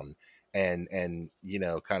clown, and you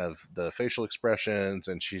know, kind of the facial expressions,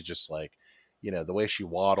 and she's just like, you know, the way she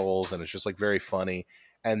waddles, and it's just like very funny.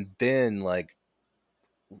 And then like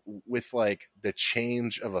with like the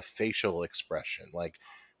change of a facial expression, like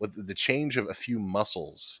with the change of a few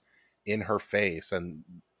muscles in her face and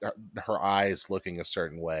her eyes looking a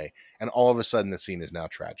certain way, and all of a sudden the scene is now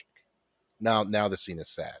tragic. Now the scene is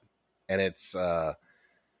sad, and it's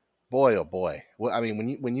boy oh boy. Well, I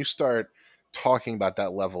mean, when you start talking about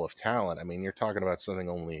that level of talent, I mean, you're talking about something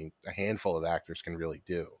only a handful of actors can really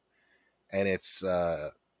do, and it's yeah,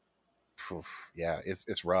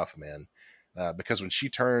 it's rough, man. Because when she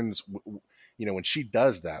turns, you know, when she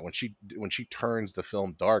does that, when she turns the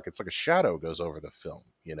film dark, it's like a shadow goes over the film,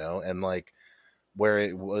 you know, and like where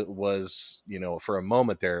it was, you know, for a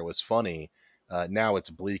moment there it was funny, now it's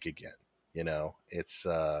bleak again, you know. It's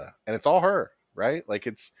and it's all her, right? Like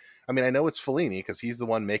it's, I mean, I know it's Fellini because he's the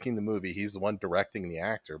one making the movie, he's the one directing the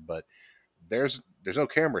actor, but there's no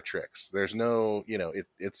camera tricks, there's no, you know,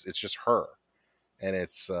 it's just her, and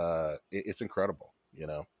it's incredible, you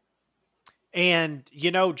know. And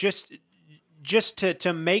you know, just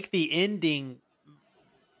to make the ending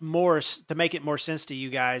to make it more sense to you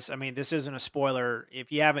guys. I mean, this isn't a spoiler.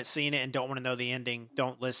 If you haven't seen it and don't want to know the ending,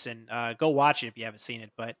 don't listen. Go watch it if you haven't seen it.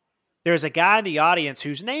 But there's a guy in the audience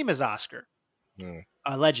whose name is Oscar,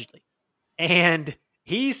 allegedly, and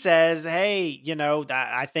he says, "Hey, you know,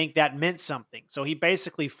 I think that meant something." So he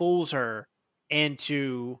basically fools her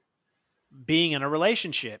into being in a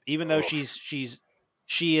relationship, even though she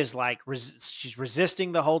is like she's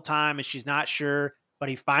resisting the whole time and she's not sure. But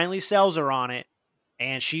he finally sells her on it,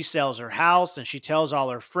 and she sells her house, and she tells all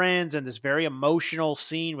her friends. And this very emotional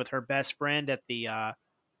scene with her best friend at the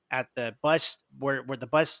bus where the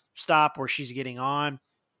bus stop where she's getting on,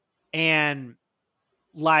 and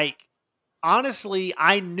like honestly,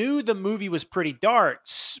 I knew the movie was pretty dark,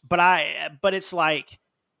 but it's like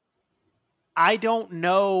I don't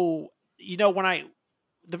know, you know, when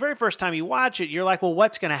the very first time you watch it, you're like, well,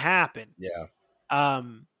 what's going to happen? Yeah.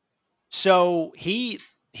 So he's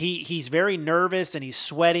very nervous and he's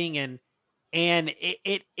sweating, and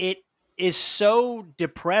it is so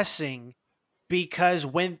depressing because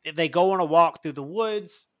when they go on a walk through the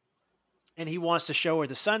woods and he wants to show her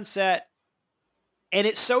the sunset, and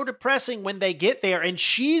it's so depressing when they get there and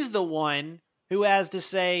she's the one who has to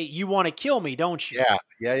say, "You want to kill me, don't you?"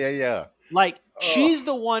 Yeah. Like she's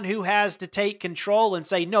the one who has to take control and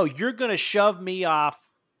say, "No, you're going to shove me off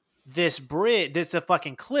this bridge, this a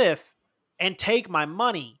fucking cliff, and take my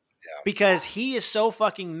money," because he is so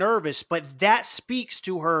fucking nervous. But that speaks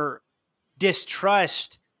to her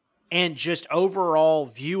distrust and just overall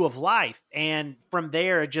view of life. And from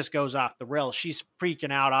there, it just goes off the rails. She's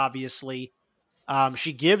freaking out, obviously.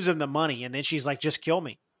 She gives him the money, and then she's like, "Just kill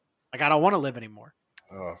me. Like, I don't want to live anymore."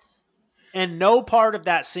 Oh. And no part of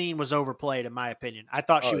that scene was overplayed, in my opinion. I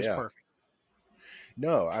thought she was perfect.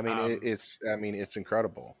 No, I mean, it's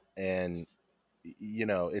incredible. And, you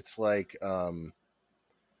know, it's like, I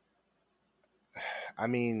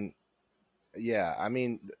mean, yeah, I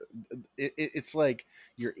mean, it's like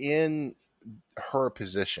you're in her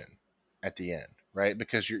position at the end, right?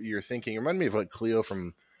 Because you're thinking, remind me of like Cleo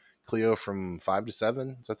from 5 to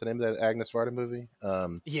 7. Is that the name of that Agnes Varda movie?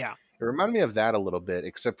 Yeah. It reminded me of that a little bit,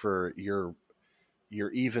 except for you're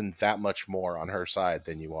even that much more on her side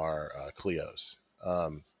than you are Cleo's,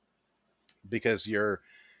 because you're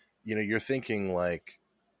thinking like,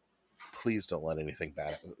 please don't let anything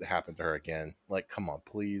bad happen to her again. Like, come on,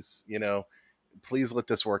 please, you know, please let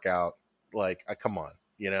this work out. Like, come on,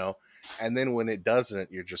 you know. And then when it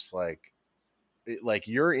doesn't, you're just like,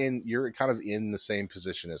 you're kind of in the same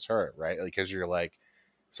position as her, right? Because you're like,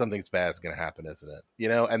 something's bad is going to happen, isn't it? You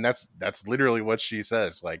know, and that's literally what she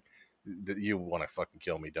says. Like, you want to fucking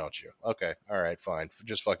kill me, don't you? Okay, all right, fine,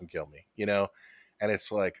 just fucking kill me, you know. And it's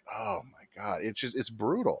like, oh my god, it's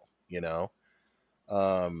brutal, you know.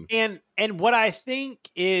 And what I think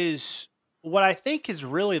is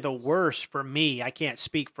really the worst for me. I can't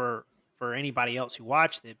speak for anybody else who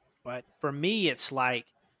watched it, but for me, it's like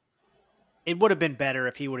it would have been better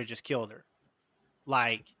if he would have just killed her.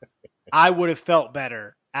 Like, I would have felt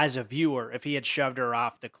better as a viewer if he had shoved her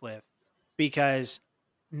off the cliff, because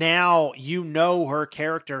now you know her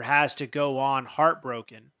character has to go on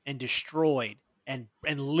heartbroken and destroyed and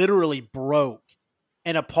literally broke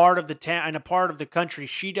in a part of the town, in a part of the country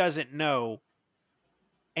she doesn't know,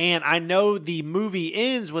 And I know the movie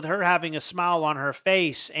ends with her having a smile on her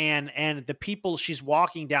face, and the people she's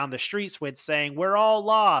walking down the streets with saying, "We're all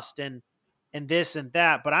lost," and this and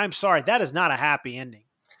that. But I'm sorry, that is not a happy ending.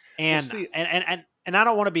 Well, And see, and I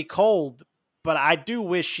don't want to be cold, but I do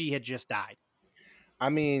wish she had just died. I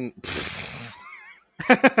mean,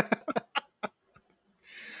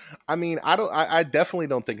 I definitely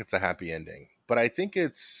don't think it's a happy ending, but I think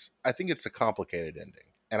it's a complicated ending.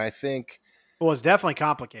 And I think, Well, it's definitely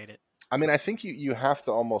complicated. I mean, I think you have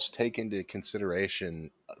to almost take into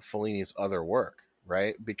consideration Fellini's other work,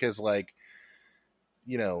 right? Because, like,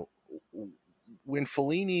 you know, when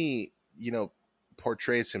Fellini,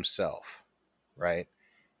 portrays himself, right?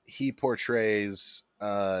 He portrays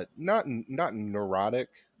not neurotic,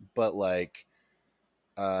 but like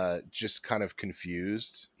just kind of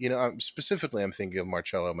confused. Specifically, I'm thinking of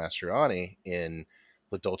Marcello Mastroianni in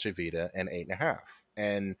La Dolce Vita and Eight and a Half,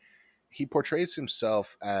 and he portrays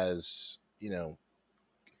himself as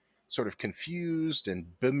sort of confused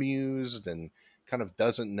and bemused and kind of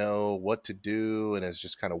doesn't know what to do and is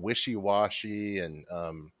just kind of wishy-washy and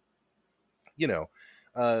you know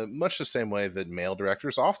much the same way that male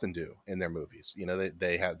directors often do in their movies.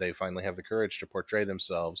 They finally have the courage to portray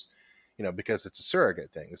themselves, because it's a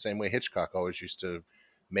surrogate thing, the same way Hitchcock always used to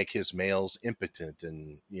make his males impotent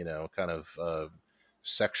and kind of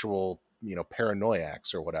sexual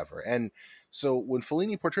paranoiacs or whatever. And so when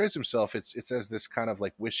Fellini portrays himself, it's as this kind of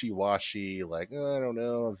like wishy-washy, like, I don't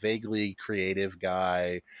know, vaguely creative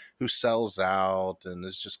guy who sells out and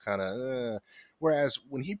is just kind of whereas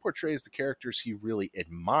when he portrays the characters he really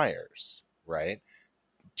admires, right,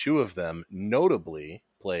 two of them notably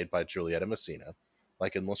played by Giulietta Messina,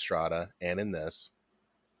 like in La Strada and in this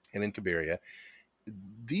and in Cabiria,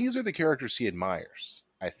 these are the characters he admires.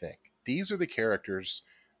 I think these are the characters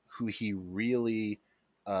who he really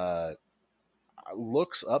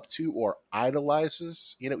looks up to or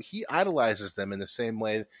idolizes. He idolizes them in the same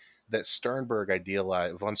way that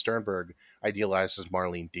von Sternberg idealizes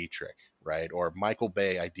Marlene Dietrich, right? Or Michael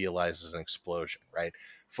Bay idealizes an explosion, right?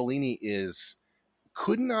 Fellini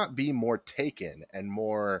could not be more taken and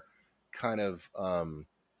more kind of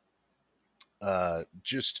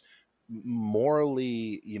just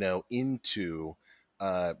morally, into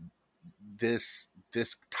this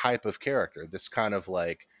type of character, this kind of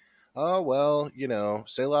like, oh well,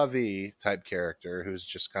 c'est la vie type character who's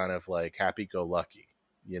just kind of like happy-go-lucky,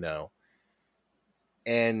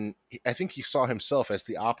 and I think he saw himself as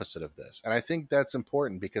the opposite of this. And I think that's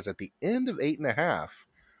important because at the end of Eight and a Half,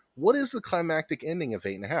 what is the climactic ending of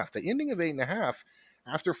Eight and a Half? The ending of Eight and a Half,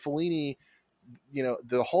 after Fellini,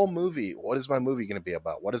 the whole movie, what is my movie going to be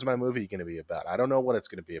about? What is my movie going to be about? I don't know what it's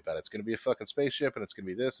going to be about. It's going to be a fucking spaceship, and it's going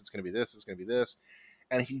to be this, it's going to be this, it's going to be this.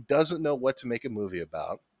 And he doesn't know what to make a movie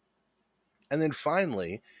about. And then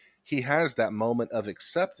finally, he has that moment of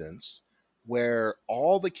acceptance where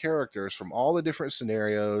all the characters from all the different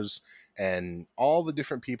scenarios and all the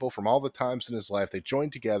different people from all the times in his life, they join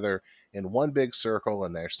together in one big circle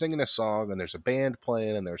and they're singing a song and there's a band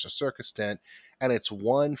playing and there's a circus tent. And it's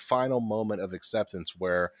one final moment of acceptance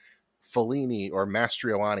where Fellini, or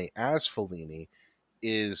Mastroianni as Fellini,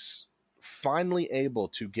 is finally able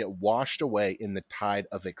to get washed away in the tide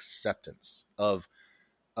of acceptance of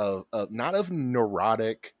not of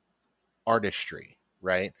neurotic artistry,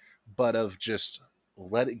 right? But of just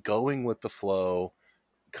going with the flow,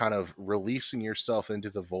 kind of releasing yourself into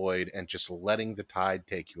the void and just letting the tide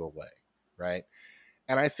take you away, right?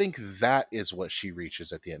 And I think that is what she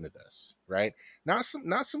reaches at the end of this, right? Not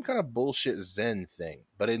some kind of bullshit Zen thing,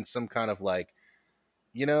 but in some kind of like,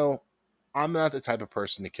 I'm not the type of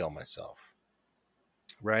person to kill myself,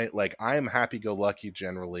 right? Like, I am happy-go-lucky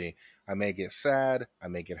generally. I may get sad, I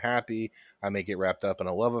may get happy, I may get wrapped up in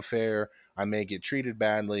a love affair, I may get treated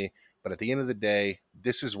badly, but at the end of the day,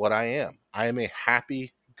 this is what I am. I am a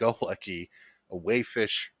happy-go-lucky, a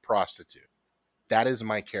wayfish prostitute. That is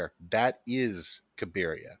my character. That is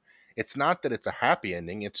Cabiria. It's not that it's a happy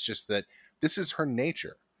ending, it's just that this is her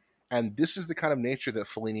nature. And this is the kind of nature that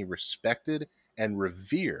Fellini respected and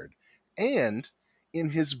revered, and in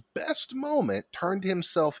his best moment turned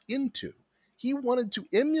himself into. He wanted to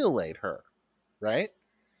emulate her, right?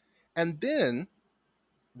 And then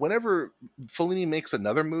whenever Fellini makes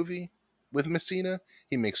another movie with Messina,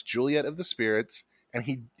 he makes Juliet of the Spirits, and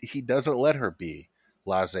he doesn't let her be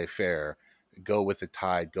laissez-faire, go with the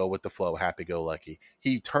tide, go with the flow, happy-go-lucky.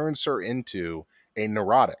 He turns her into a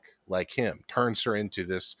neurotic like him, turns her into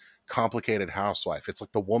this complicated housewife. It's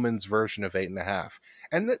like the woman's version of Eight and a Half.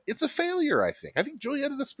 And it's a failure, I think. I think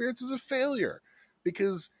Juliet of the Spirits is a failure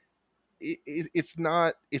because it's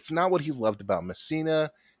not what he loved about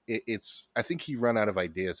Messina. I think he run out of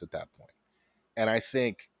ideas at that point. And I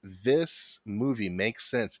think this movie makes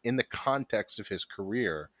sense in the context of his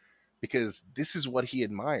career because this is what he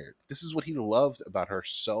admired. This is what he loved about her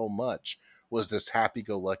so much, was this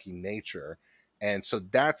happy-go-lucky nature. And so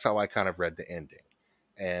that's how I kind of read the ending.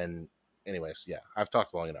 And anyways, yeah, I've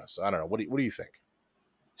talked long enough. So I don't know. What do you think?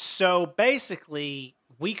 So basically,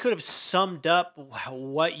 we could have summed up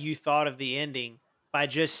what you thought of the ending by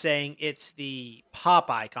just saying it's the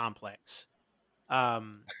Popeye complex,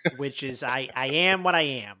 which is I am what I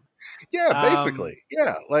am. Yeah, Um, basically.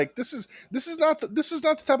 Yeah, like this is not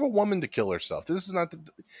the type of woman to kill herself. This is not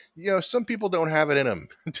the, some people don't have it in them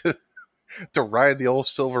to ride the old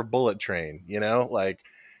silver bullet train, like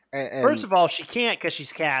First and of all, she can't because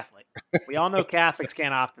she's Catholic. We all know Catholics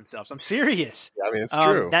can't off themselves. I'm serious. I mean, it's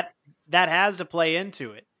true. That has to play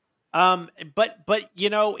into it. But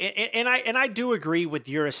and I do agree with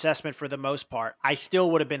your assessment for the most part. I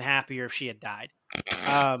still would have been happier if she had died.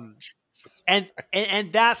 Um,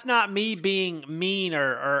 and that's not me being mean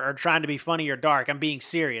or trying to be funny or dark. I'm being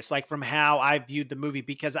serious, like from how I viewed the movie,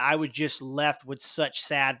 because I was just left with such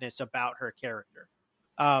sadness about her character.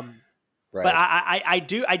 Um, Right. but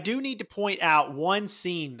I do need to point out one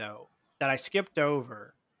scene though that I skipped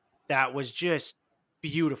over that was just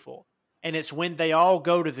beautiful. And it's when they all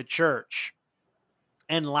go to the church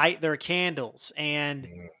and light their candles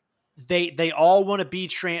and Mhm. they all want to be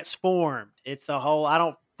transformed. It's the whole, I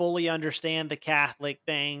don't fully understand the Catholic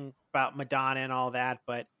thing about Madonna and all that,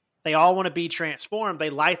 but they all want to be transformed. They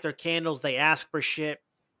light their candles, they ask for shit,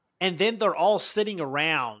 and then they're all sitting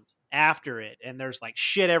around after it and there's like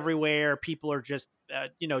shit everywhere. People are just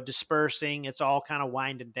dispersing. It's all kind of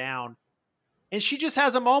winding down. And she just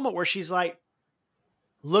has a moment where she's like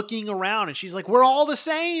looking around and she's like, we're all the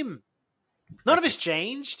same. None of it's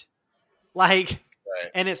changed. Like, Right.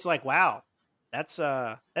 and it's like, wow, that's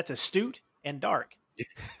astute and dark.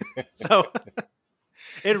 So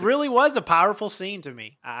it really was a powerful scene to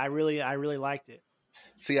me. I really liked it.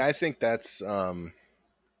 See, I think that's I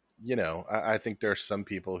think there are some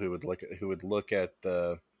people who would look at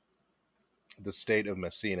the state of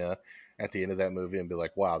Messina at the end of that movie and be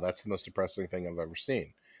like, wow, that's the most depressing thing I've ever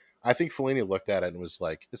seen. I think Fellini looked at it and was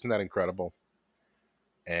like, isn't that incredible?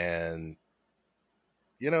 And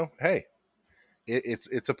hey,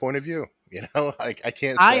 it's a point of view. Like I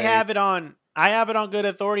can't say I have it on good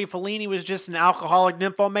authority. Fellini was just an alcoholic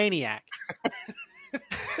nymphomaniac.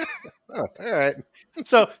 Oh, all right.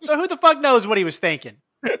 So who the fuck knows what he was thinking?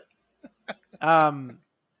 No,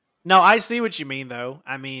 I see what you mean though.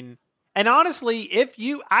 I mean, and honestly,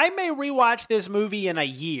 I may rewatch this movie in a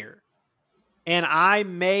year and I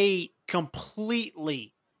may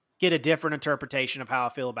completely get a different interpretation of how I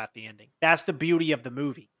feel about the ending. That's the beauty of the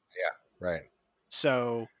movie. Yeah, right.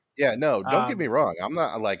 So yeah, no, don't get me wrong.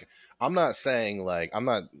 I'm not saying like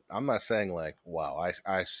wow,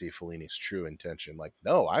 I see Fellini's true intention. Like,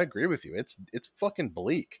 no, I agree with you. It's fucking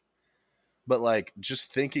bleak. But like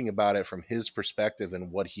just thinking about it from his perspective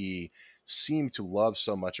and what he seemed to love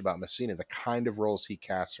so much about Messina, the kind of roles he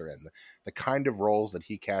casts her in, the kind of roles that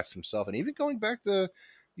he casts himself, and even going back to,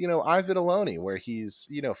 I Vitelloni, where he's,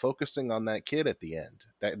 focusing on that kid at the end,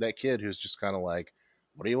 that kid who's just kind of like,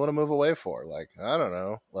 what do you want to move away for? Like, I don't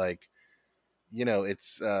know. Like,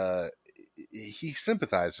 it's, he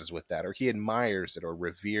sympathizes with that, or he admires it or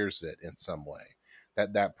reveres it in some way.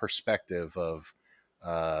 That perspective of,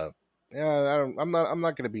 yeah, I'm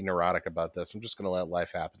not going to be neurotic about this. I'm just going to let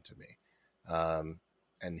life happen to me.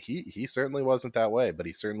 And he certainly wasn't that way, but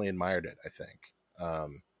he certainly admired it, I think.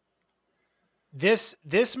 This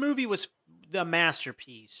movie was the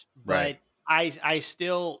masterpiece, but Right. I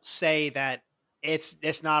still say that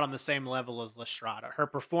it's not on the same level as Lestrada. Her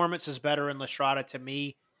performance is better in Lestrada to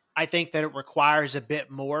me. I think that it requires a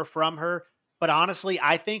bit more from her. But honestly,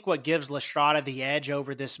 I think what gives Lestrada the edge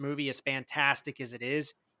over this movie, as fantastic as it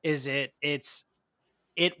is it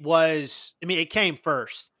came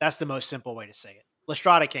first. That's the most simple way to say it.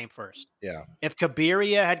 Lestrada came first. Yeah. If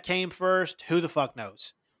Cabiria had came first, who the fuck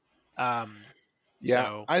knows? Yeah,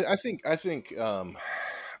 So I think I think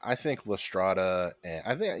Lestrada, and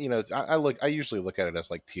I think I usually look at it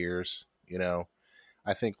as like tiers.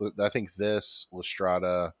 I think this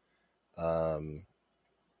Lestrada, La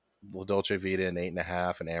Dolce Vita and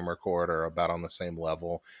 8.5 and Amarcord are about on the same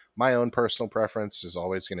level. My own personal preference is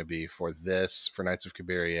always going to be for Nights of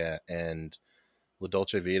Cabiria and La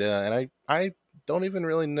Dolce Vita, and I don't even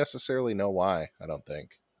really necessarily know why. I don't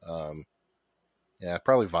think. Yeah,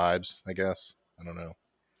 probably vibes, I guess. I don't know.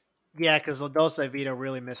 yeah, because La Dolce Vita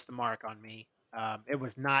really missed the mark on me. It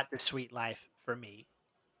was not the sweet life for me.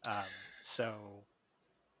 So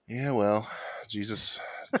Yeah, well, Jesus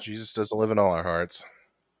Jesus doesn't live in all our hearts.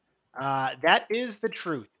 That is the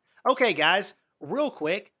truth. Okay, guys, real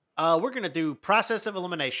quick, we're gonna do process of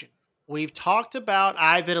elimination. We've talked about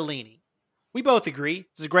I Vitellini. We both agree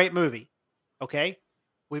it's a great movie. Okay,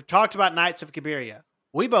 we've talked about Knights of Cabiria.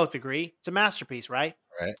 We both agree it's a masterpiece, right?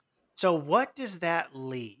 Right? So what does that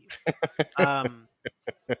leave? Um,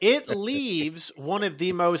 it leaves one of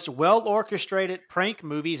the most well orchestrated prank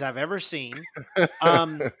movies I've ever seen.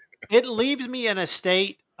 Um, it leaves me in a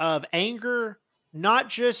state of anger, not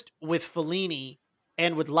just with Fellini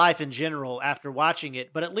and with life in general after watching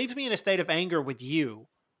it, but it leaves me in a state of anger with you.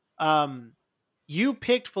 Um, you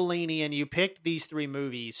picked Fellini and you picked these three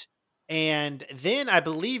movies. And then I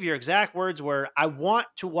believe your exact words were, I want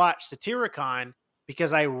to watch Satyricon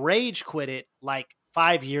because I rage quit it like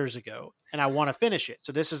 5 years ago and I want to finish it.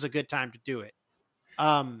 So this is a good time to do it.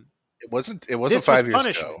 Um, It wasn't this was 5 years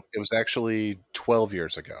punishment. ago. It was actually 12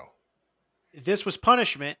 years ago. This was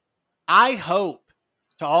punishment. I hope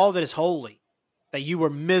to all that is holy that you were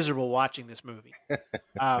miserable watching this movie.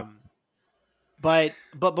 Um, but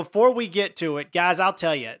before we get to it, guys, I'll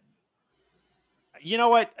tell you. You know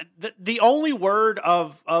what? The only word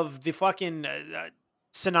of the fucking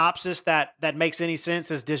synopsis that makes any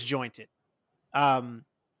sense is disjointed. Um,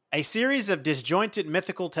 a series of disjointed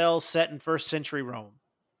mythical tales set in first century Rome.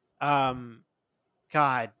 Um,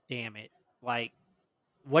 God damn it! Like,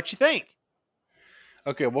 what you think?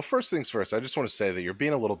 Okay, well, first things first, I just want to say that you're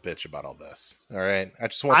being a little bitch about all this. All right, I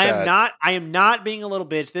just want I am that. not. I am not being a little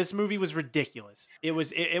bitch. This movie was ridiculous. It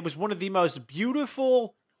was one of the most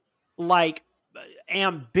beautiful, like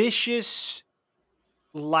ambitious,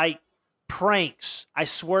 like pranks. I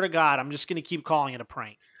swear to God, I'm just gonna keep calling it a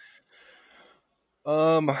prank.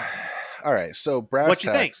 Um, all right, so brass What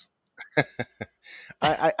you think? tacks.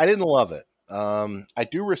 I didn't love it. I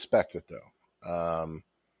do respect it though.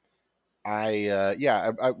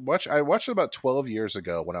 I watched it about 12 years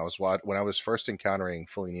ago when I was first encountering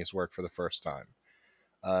Fellini's work for the first time.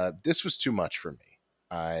 This was too much for me.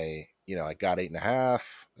 I got 8.5.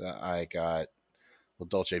 I got well,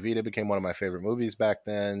 Dolce Vita became one of my favorite movies back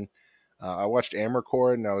then. I watched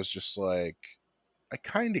Amarcord and I was just like, I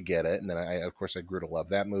kind of get it. And then of course, I grew to love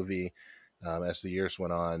that movie as the years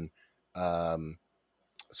went on. Um,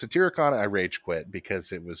 Satyricon, I rage quit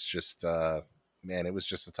because it was just, man, it was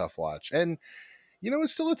just a tough watch. And,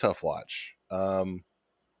 it's still a tough watch.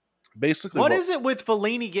 Basically, What what is it with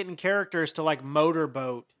Fellini getting characters to like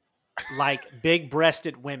motorboat like big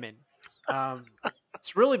breasted women? Um,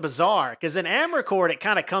 it's really bizarre because in Amarcord it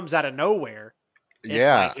kind of comes out of nowhere. It's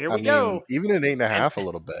Yeah, like here I we mean, go, even an eight and a and half, a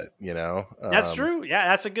little bit, that's true. Yeah,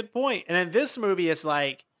 that's a good point. And in this movie, it's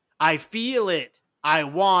like I feel it, I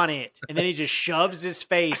want it, and then he just shoves his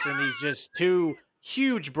face in these just two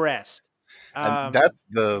huge breasts. and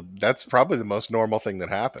Um, that's probably the most normal thing that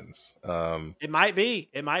happens. it might be,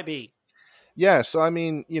 it might be. Yeah, so I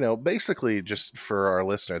mean, basically, just for our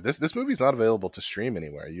listener, this movie's not available to stream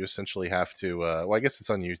anywhere. You essentially have to. Well, I guess it's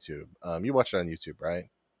on YouTube. You watch it on YouTube, right?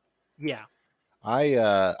 Yeah.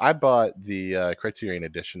 I bought the Criterion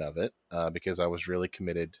edition of it because I was really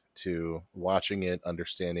committed to watching it,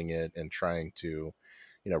 understanding it, and trying to,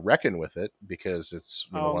 reckon with it because it's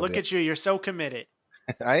Oh, one of look the. at you! You're so committed.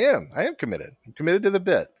 I am committed. I'm committed to the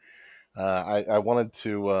bit. I wanted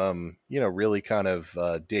to really kind of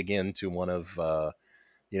dig into one of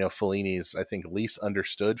Fellini's, I think, least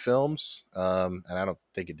understood films, and I don't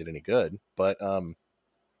think it did any good. But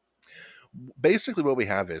basically, what we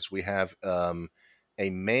have is a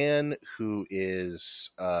man who is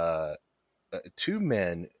two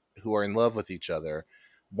men who are in love with each other.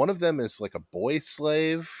 One of them is like a boy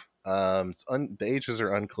slave. The ages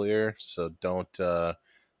are unclear, so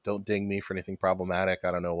don't ding me for anything problematic.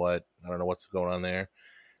 I don't know what's going on there.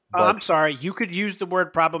 But I'm sorry. You could use the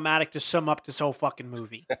word problematic to sum up this whole fucking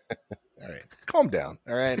movie. all right, calm down.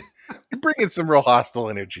 All right, you're bringing some real hostile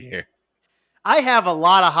energy here. I have a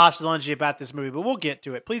lot of hostile energy about this movie, but we'll get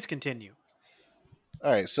to it. Please continue.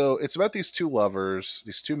 All right, so it's about these two lovers,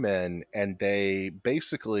 these two men, and they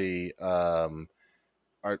basically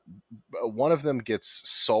are one of them gets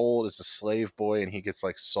sold as a slave boy, and he gets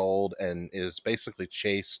like sold and is basically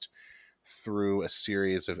chased through a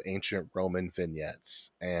series of ancient Roman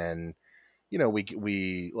vignettes. And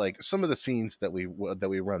we like some of the scenes that we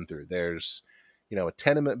run through. There's a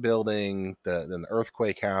tenement building. Then the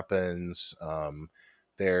earthquake happens.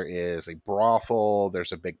 There is a brothel.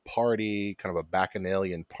 There's a big party, kind of a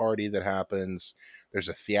bacchanalian party that happens. There's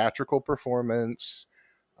a theatrical performance.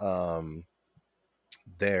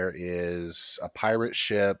 There is a pirate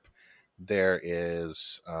ship. There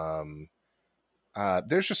is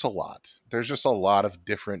There's just a lot. There's just a lot of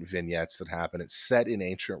different vignettes that happen. It's set in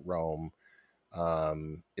ancient Rome.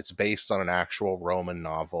 It's based on an actual Roman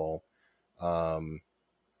novel. Um,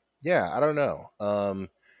 yeah, I don't know.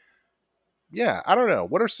 Yeah, I don't know.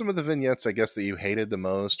 What are some of the vignettes, I guess, that you hated the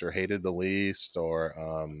most or hated the least? Or,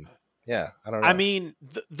 yeah, I don't I know. mean,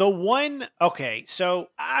 the one, okay, so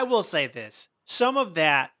I will say this. Some of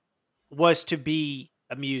that was to be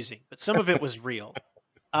amusing, but some of it was real.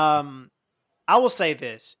 Um, I will say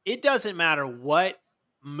this. It doesn't matter what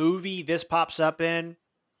movie this pops up in.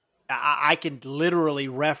 I can literally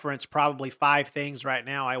reference probably 5 things right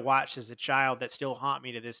now I watched as a child that still haunt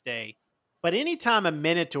me to this day. But anytime a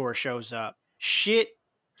Minotaur shows up, shit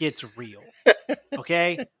gets real.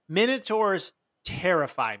 Okay? Minotaurs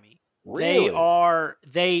terrify me. Really?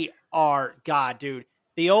 They are God, dude.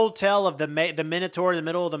 The old tale of the Minotaur in the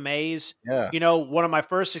middle of the maze. Yeah. You know, one of my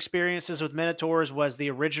first experiences with Minotaurs was the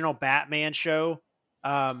original Batman show.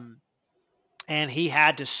 Um, and he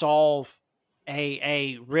had to solve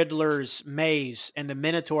a Riddler's maze, and the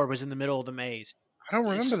Minotaur was in the middle of the maze. I don't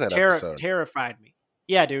remember It's that episode. terrified me.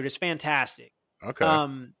 Yeah, dude, it's fantastic. Okay.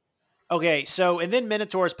 Um, okay, so and then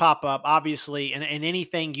Minotaurs pop up, obviously, and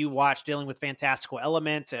anything you watch dealing with fantastical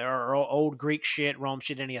elements or old Greek shit, Rome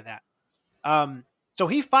shit, any of that. So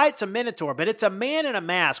he fights a Minotaur, but it's a man in a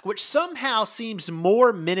mask, which somehow seems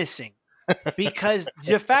more menacing because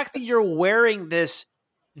the fact that you're wearing this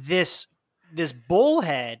this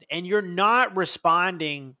bullhead and you're not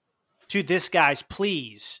responding to this guy's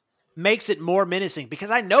pleas makes it more menacing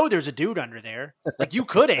because I know there's a dude under there. Like you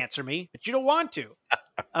could answer me, but you don't want to.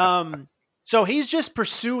 So he's just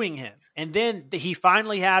pursuing him. And then he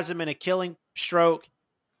finally has him in a killing stroke.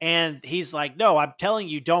 And he's like, no, I'm telling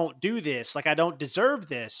you, don't do this. Like, I don't deserve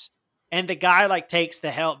this. And the guy like takes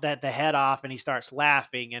the head off and he starts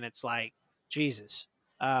laughing. And it's like, Jesus.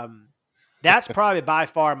 That's probably by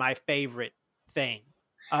far my favorite thing.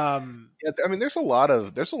 Yeah, I mean, there's a lot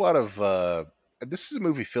of this is a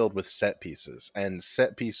movie filled with set pieces and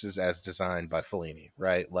set pieces as designed by Fellini,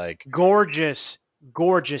 right? Like, gorgeous,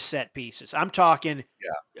 gorgeous set pieces. I'm talking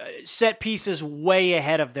yeah, set pieces way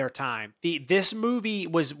ahead of their time. This movie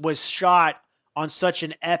was shot on such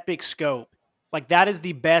an epic scope. Like that is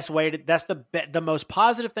the best way to. That's the most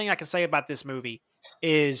positive thing I can say about this movie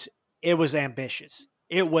is it was ambitious.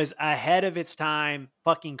 It was ahead of its time.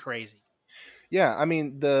 Fucking crazy. yeah. I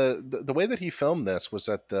mean, the way that he filmed this was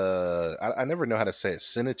at I never know how to say it,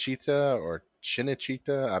 Cinecittà or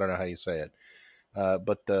Cinecittà. I don't know how you say it,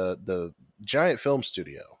 but the giant film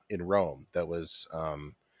studio in Rome that was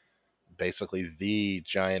basically the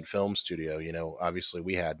giant film studio. You know, obviously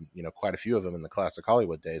we had quite a few of them in the classic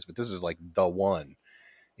Hollywood days, but this is like the one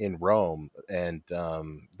in Rome, and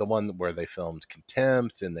the one where they filmed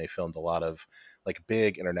Contempt, and they filmed a lot of like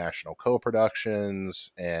big international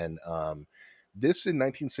co-productions. And this in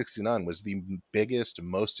 1969 was the biggest,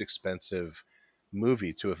 most expensive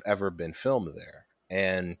movie to have ever been filmed there.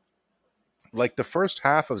 And like the first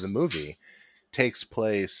half of the movie takes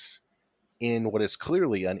place in what is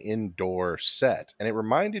clearly an indoor set, and it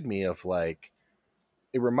reminded me of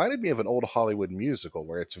an old Hollywood musical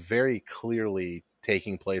where it's very clearly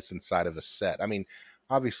taking place inside of a set. I mean,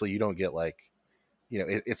 obviously you don't get like,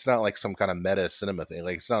 it's not like some kind of meta cinema thing.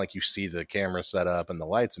 Like, it's not like you see the camera set up and the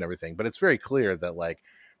lights and everything, but it's very clear that like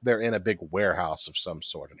they're in a big warehouse of some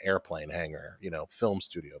sort, an airplane hangar, film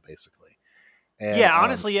studio basically. And Yeah,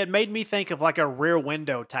 honestly, it made me think of like a Rear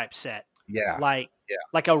Window type set, yeah, like yeah,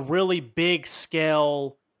 like a really big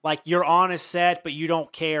scale. Like you're on a set, but you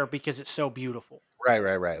don't care because it's so beautiful.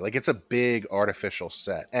 right. Like it's a big artificial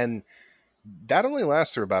set, and that only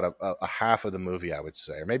lasts through about a half of the movie, I would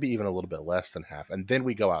say, or maybe even a little bit less than half. And then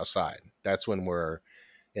we go outside. That's when we're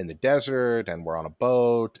in the desert and we're on a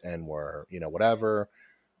boat and we're, whatever.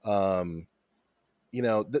 Um,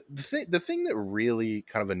 the thing that really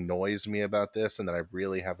kind of annoys me about this and that I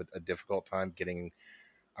really have a difficult time getting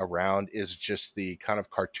around is just the kind of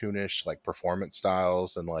cartoonish like performance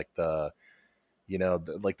styles and like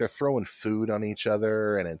like they're throwing food on each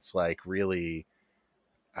other, and it's like really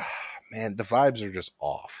man, the vibes are just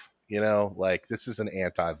off. Like this is an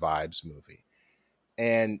anti-vibes movie.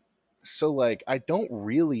 And so like I don't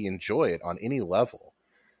really enjoy it on any level.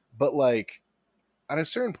 But like at a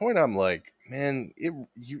certain point I'm like, man, it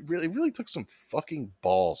really took some fucking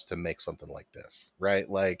balls to make something like this, right?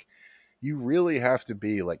 Like you really have to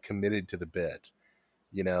be like committed to the bit,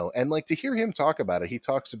 and like to hear him talk about it, he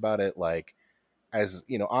talks about it like as,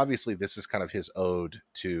 obviously this is kind of his ode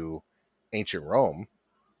to ancient Rome,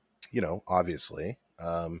 obviously.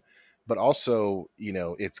 But also,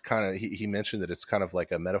 it's kind of, he mentioned that it's kind of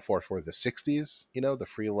like a metaphor for the 60s, the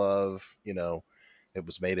free love, It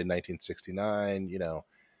was made in 1969, you know.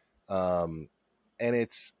 And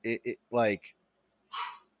it like,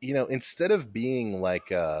 you know, instead of being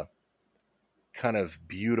like a kind of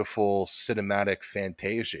beautiful cinematic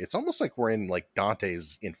fantasia, it's almost like we're in like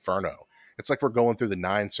Dante's Inferno. It's like we're going through the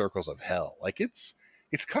 9 circles of hell. Like it's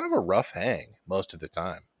kind of a rough hang most of the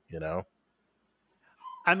time, you know.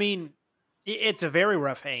 I mean, it's a very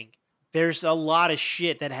rough hang. There's a lot of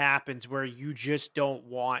shit that happens where you just don't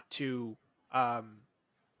want to, um,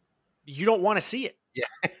 you don't want to see it. Yeah.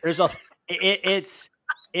 There's a,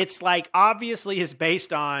 it's like obviously is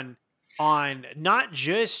based on not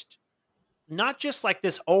just like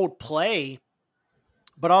this old play,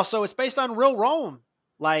 but also it's based on real Rome.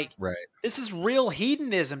 Like Right. this is real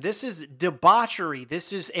hedonism. This is debauchery.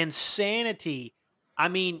 This is insanity. I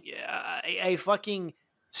mean, a fucking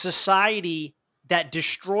society that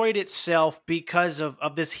destroyed itself because of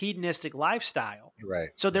this hedonistic lifestyle. Right.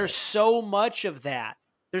 So there's so much of that.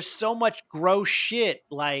 There's so much gross shit.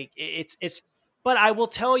 Like it's. But I will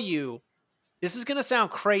tell you, this is gonna sound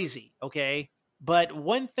crazy, okay? But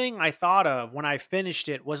one thing I thought of when I finished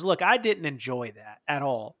it was, look, I didn't enjoy that at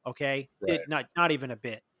all. Okay, Right. not even a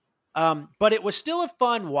bit. But it was still a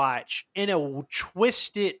fun watch in a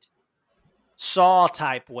twisted Saw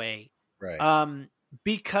type way. Right.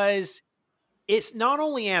 Because it's not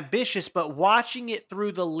only ambitious, but watching it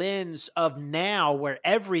through the lens of now, where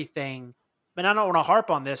everything. And I don't want to harp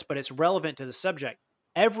on this, but it's relevant to the subject.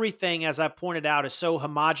 Everything, as I pointed out, is so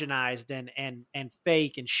homogenized and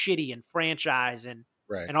fake and shitty and franchise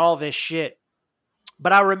Right. and all this shit.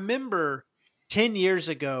 But I remember 10 years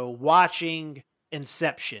ago watching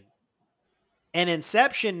Inception, and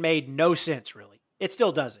Inception made no sense, really. It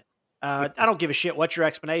still doesn't. I don't give a shit what your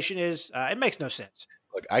explanation is. It makes no sense.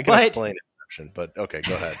 Look, I can explain Inception, but okay,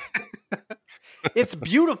 go ahead. It's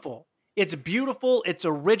beautiful. It's beautiful. It's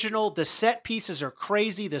original. The set pieces are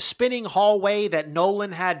crazy. The spinning hallway that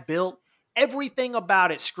Nolan had built, everything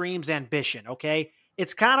about it screams ambition. Okay.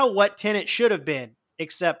 It's kind of what Tenet should have been,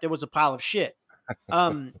 except it was a pile of shit.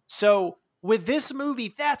 So with this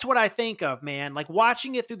movie, that's what I think of, man. Like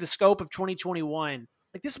watching it through the scope of 2021,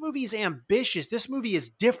 like this movie is ambitious. This movie is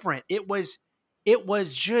different. It was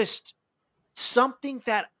just something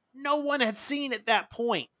that no one had seen at that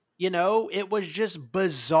point. You know, it was just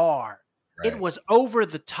bizarre. Right. It was over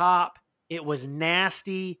the top. It was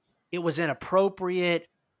nasty. It was inappropriate.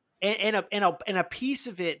 And a piece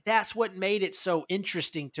of it, that's what made it so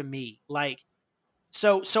interesting to me. Like,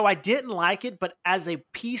 so I didn't like it, but as a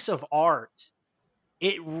piece of art,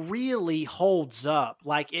 it really holds up.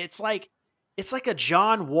 Like it's like a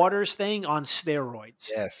John Waters thing on steroids.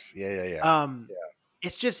 Yes. Yeah. Yeah.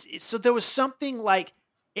 It's just so there was something like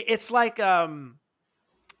it's like kind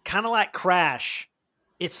of like Crash.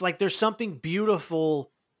 It's like there's something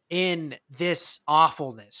beautiful in this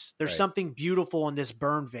awfulness. There's something beautiful in this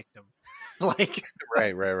burn victim. Like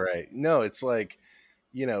right. No, it's like,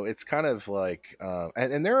 you know, it's kind of like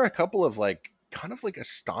and there are a couple of like kind of like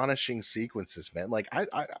astonishing sequences, man. Like I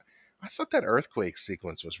thought that earthquake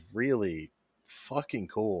sequence was really fucking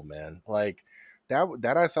cool, man. Like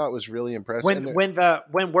that I thought was really impressive.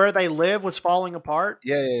 When where they live was falling apart.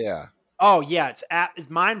 Yeah. Oh yeah, it's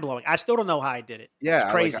mind blowing. I still don't know how I did it. Yeah,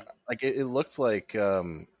 it's crazy. Like it looked like I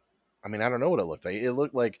mean, I don't know what it looked like. It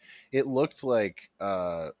looked like it looked like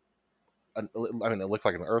an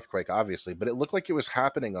earthquake, obviously, but it looked like it was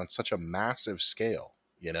happening on such a massive scale.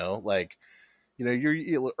 You know, like, you know,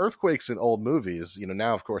 your earthquakes in old movies. You know,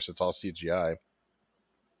 now of course it's all CGI,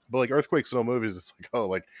 but like earthquakes in old movies, it's like, oh,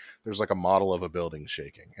 like there's like a model of a building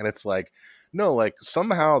shaking, and it's like, no, like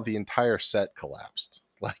somehow the entire set collapsed.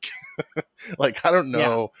 Like I don't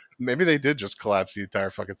know. Yeah. Maybe they did just collapse the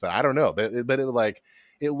entire fucking set. I don't know, but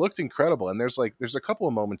it looked incredible. And there's a couple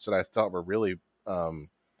of moments that I thought were really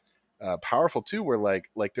powerful too. Where like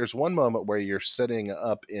there's one moment where you're sitting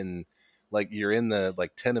up in like you're in the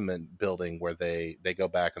like tenement building where they go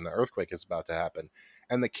back and the earthquake is about to happen,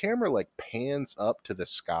 and the camera like pans up to the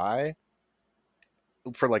sky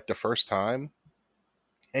for like the first time,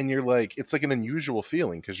 and you're like, it's like an unusual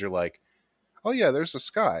feeling because you're like, oh yeah, there's the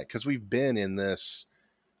sky, because we've been in this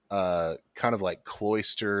kind of like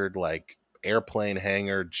cloistered, like airplane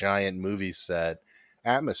hangar, giant movie set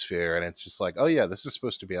atmosphere, and it's just like, oh yeah, this is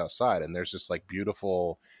supposed to be outside, and there's this like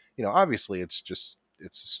beautiful, you know, obviously it's a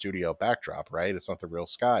studio backdrop, right? It's not the real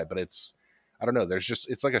sky, but it's, I don't know,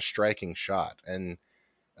 it's like a striking shot. And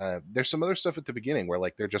there's some other stuff at the beginning where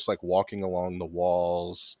like they're just like walking along the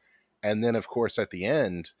walls, and then of course at the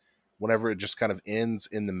end, whenever it just kind of ends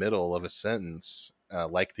in the middle of a sentence,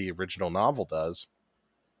 like the original novel does,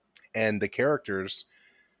 and the characters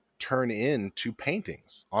turn into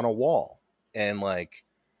paintings on a wall. And like,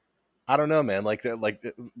 I don't know, man.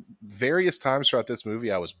 Various times throughout this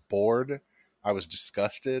movie, I was bored, I was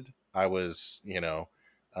disgusted, I was,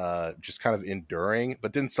 just kind of enduring.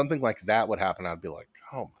 But then something like that would happen, I'd be like,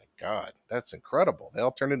 oh my god, that's incredible. They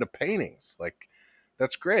all turned into paintings. Like,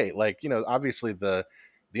 that's great. Like, obviously the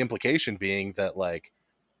implication being that like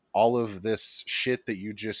all of this shit that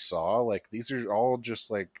you just saw, like these are all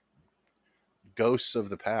just like ghosts of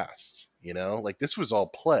the past. Like this was all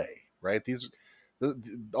play, right?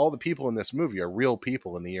 All the people in this movie are real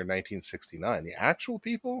people in the year 1969. The actual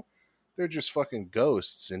people, they're just fucking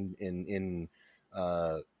ghosts in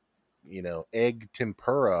egg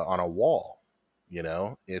tempura on a wall.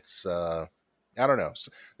 It's I don't know.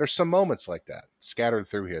 There's some moments like that scattered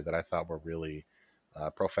through here that I thought were really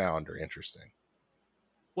profound or interesting.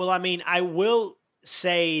 Well, I mean, I will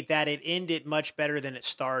say that it ended much better than it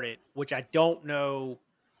started, which I don't know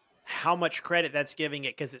how much credit that's giving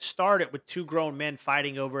it, because it started with two grown men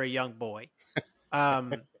fighting over a young boy.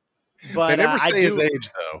 But they never say his age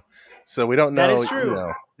though, so we don't know. That is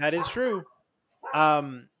true. That is true.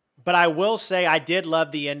 But I will say I did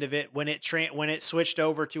love the end of it when it switched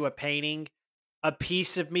over to a painting. A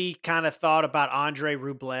piece of me kind of thought about Andrei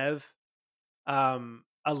Rublev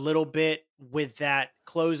a little bit with that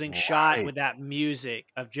closing shot, with that music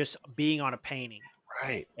of just being on a painting.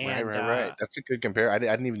 Right. That's a good comparison.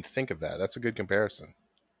 I didn't even think of that. That's a good comparison.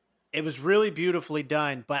 It was really beautifully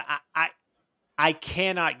done, but I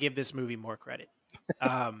cannot give this movie more credit.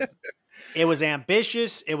 It was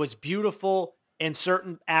ambitious. It was beautiful in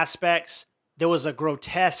certain aspects. There was a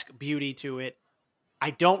grotesque beauty to it. I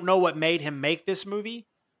don't know what made him make this movie,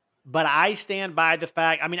 but I stand by the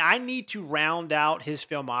fact, I mean, I need to round out his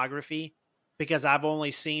filmography because I've only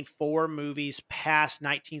seen 4 movies past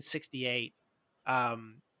 1968.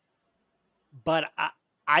 But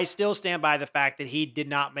I still stand by the fact that he did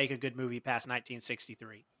not make a good movie past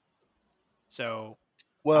 1963. So,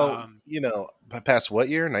 well, past what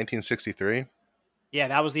year? 1963. Yeah,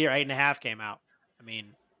 that was the year 8.5 came out. I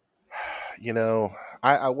mean,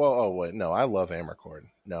 I love Amarcord.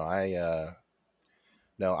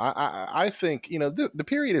 I think the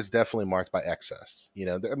period is definitely marked by excess.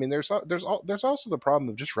 I mean, there's also the problem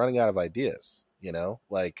of just running out of ideas.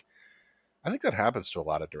 Like I think that happens to a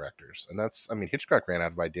lot of directors, and Hitchcock ran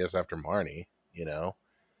out of ideas after Marnie.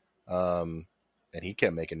 And he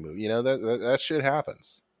kept making movies. That shit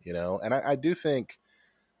happens. And I do think,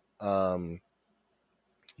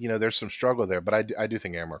 there's some struggle there, but I do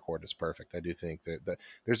think Amarcord is perfect. I do think that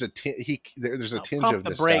there's a tinge of the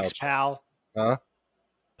nostalgia. Brakes, pal. Huh?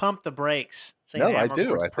 Pump the brakes. I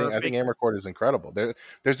do. I think Amarcord is incredible.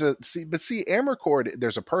 Amarcord,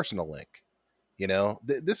 there's a personal link.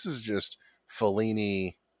 This is just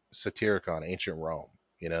Fellini satiric on ancient Rome.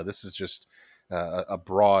 This is just a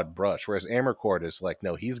broad brush. Whereas Amarcord is like,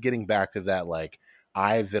 no, he's getting back to that like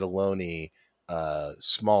Vitelloni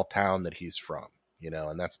small town that he's from.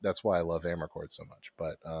 And that's why I love Amarcord so much.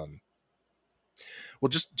 But well,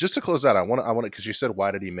 just to close out, I want because you said,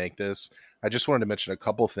 why did he make this? I just wanted to mention a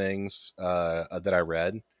couple things that I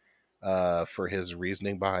read for his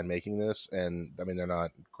reasoning behind making this. And I mean, they're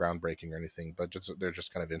not groundbreaking or anything, but they're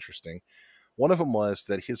just kind of interesting. One of them was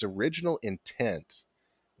that his original intent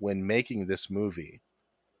when making this movie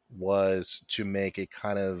was to make a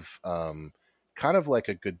kind of like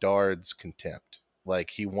a Godard's Contempt. Like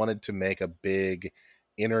he wanted to make a big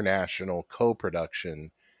international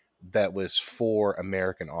co-production that was for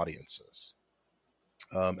American audiences.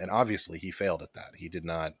 And obviously he failed at that. He did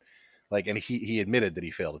not and he admitted that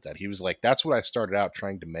he failed at that. He was like, that's what I started out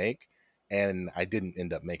trying to make, and I didn't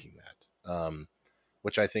end up making that.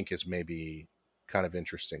 Which I think is maybe kind of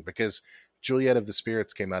interesting, because Juliet of the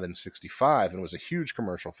Spirits came out in 1965 and was a huge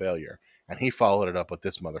commercial failure. And he followed it up with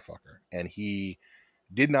this motherfucker, and he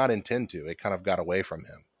did not intend to. It kind of got away from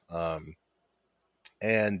him.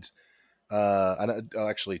 And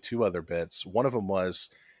actually 2 other bits. One of them was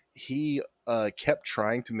he kept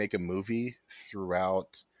trying to make a movie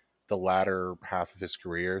throughout the latter half of his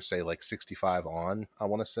career, say like 65 on, I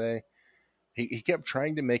want to say. He kept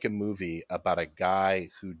trying to make a movie about a guy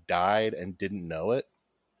who died and didn't know it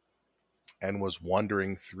and was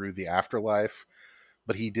wandering through the afterlife,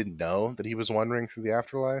 but he didn't know that he was wandering through the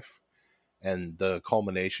afterlife. And the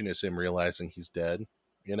culmination is him realizing he's dead,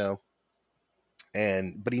 but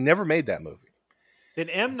he never made that movie. Did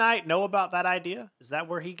M. Night know about that idea? Is that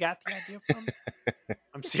where he got the idea from?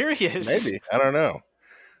 I'm serious. Maybe. I don't know.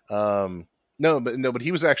 No, but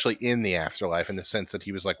he was actually in the afterlife, in the sense that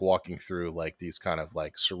he was like walking through like these kind of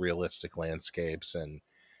like surrealistic landscapes, and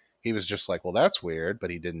he was just like, well, that's weird,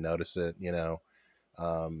 but he didn't notice it,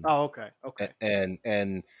 Oh, okay. Okay.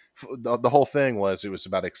 The whole thing was, it was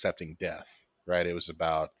about accepting death, right? It was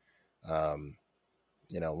about um,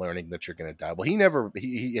 learning that you're going to die. Well,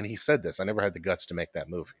 he said this. I never had the guts to make that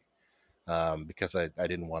movie because I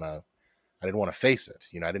didn't want to. I didn't want to face it.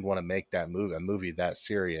 I didn't want to make that movie, a movie that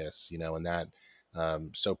serious, and that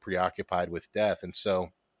so preoccupied with death. And so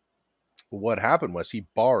what happened was, he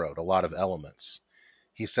borrowed a lot of elements.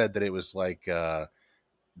 He said that it was like a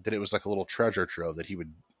little treasure trove, that he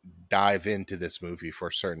would dive into this movie for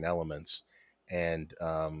certain elements and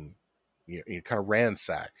you kind of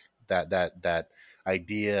ransack that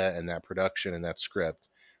idea and that production and that script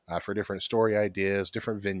for different story ideas,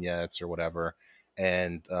 different vignettes or whatever.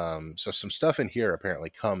 And so some stuff in here apparently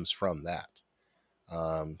comes from that.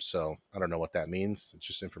 So I don't know what that means. It's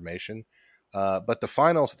just information. But the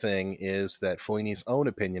final thing is that Fellini's own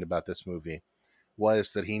opinion about this movie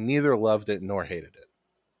was that he neither loved it nor hated it.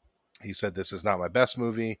 He said, "This is not my best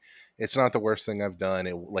movie. It's not the worst thing I've done.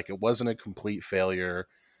 It wasn't a complete failure.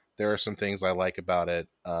 There are some things I like about it,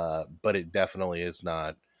 but it definitely is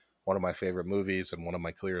not one of my favorite movies and one of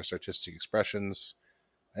my clearest artistic expressions."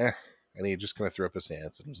 And he just kind of threw up his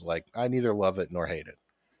hands and was like, "I neither love it nor hate it."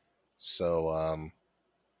 So,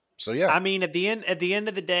 yeah. I mean, at the end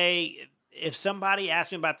of the day, if somebody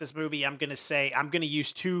asks me about this movie, I'm going to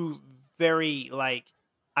use two very,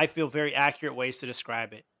 I feel very accurate ways to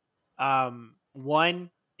describe it. One,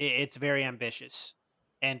 it's very ambitious,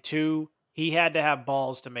 and two, he had to have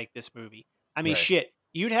balls to make this movie. I mean, Right. shit,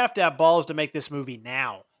 you'd have to have balls to make this movie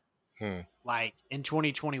now, Hmm. like in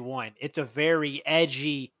 2021. It's a very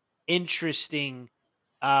edgy, interesting,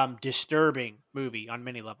 disturbing movie on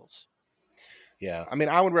many levels. Yeah, I mean,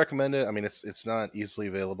 I would recommend it. I mean, it's not easily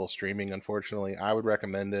available streaming, unfortunately. I would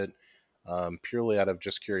recommend it purely out of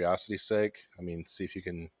just curiosity's sake. I mean, see if you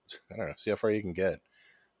can, I don't know, see how far you can get.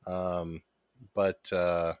 Um, but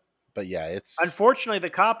yeah, it's Unfortunately, the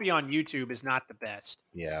copy on YouTube is not the best.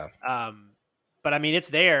 yeah, But I mean, it's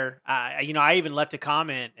there. I even left a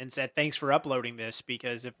comment and said, "Thanks for uploading this,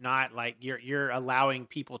 because if not, like, you're allowing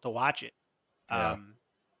people to watch it." yeah,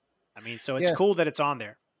 I mean, so it's yeah. cool that it's on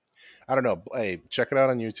there. I don't know. Hey, check it out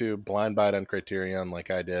on YouTube. Blind buy it on Criterion,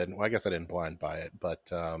 like I did. Well, I guess I didn't blind buy it,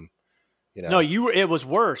 but No, it was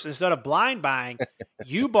worse. Instead of blind buying,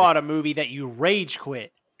 you bought a movie that you rage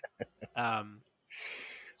quit. So I'm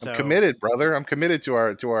committed, brother. I'm committed to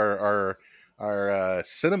our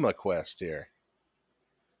cinema quest here.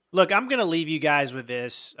 look, I'm going to leave you guys with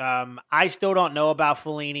this. I still don't know about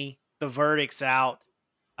Fellini. The verdict's out.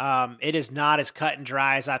 It is not as cut and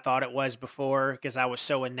dry as I thought it was before, because I was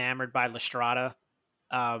so enamored by La Strada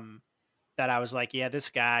that I was like, yeah, this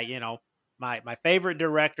guy, my favorite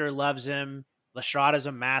director loves him. La Strada's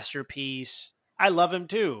a masterpiece. I love him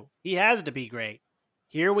too. He has to be great.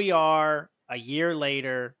 Here we are a year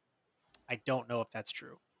later. I don't know if that's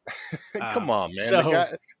true. Come on, man. So,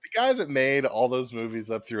 The guy that made all those movies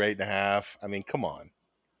up through 8.5. I mean, come on.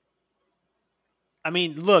 I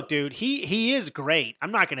mean, look, dude, he is great.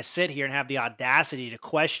 I'm not going to sit here and have the audacity to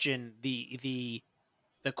question the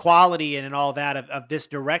quality and all that of this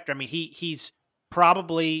director. I mean, he's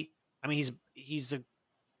probably, I mean,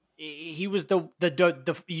 he was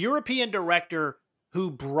the European director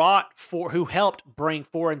who helped bring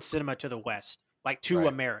foreign cinema to the West, like to Right.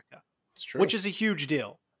 America, It's true. which is a huge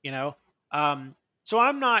deal, So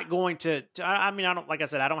I'm not going to, I mean, I don't, like I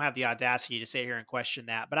said, I don't have the audacity to sit here and question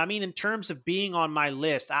that. But I mean, in terms of being on my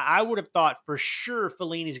list, I would have thought for sure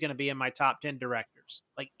Fellini's going to be in my top 10 directors,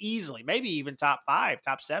 like easily, maybe even top 5,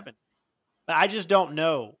 top 7. But I just don't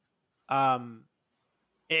know.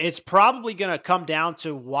 It's probably going to come down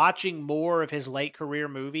to watching more of his late career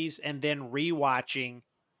movies and then rewatching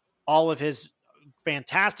all of his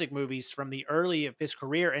fantastic movies from the early of his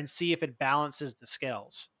career and see if it balances the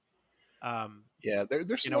scales. Yeah,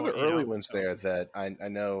 there's some other early ones there that I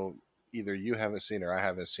know either you haven't seen or I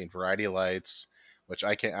haven't seen. Variety Lights, which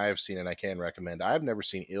I have seen and I can recommend. I've never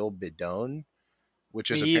seen Il Bidone,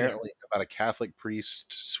 which is apparently about a Catholic priest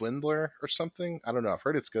swindler or something. I don't know. I've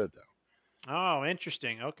heard it's good though. Oh,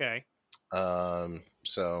 interesting. Okay.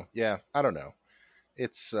 So yeah, I don't know.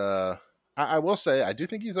 It's I will say I do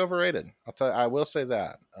think he's overrated. I will say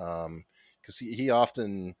that. Because he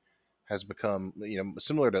often has become,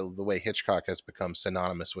 similar to the way Hitchcock has become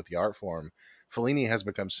synonymous with the art form, Fellini has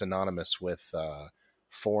become synonymous with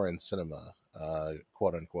foreign cinema,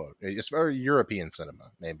 quote unquote, or European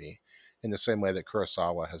cinema, maybe, in the same way that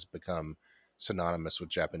Kurosawa has become synonymous with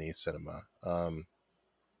Japanese cinema.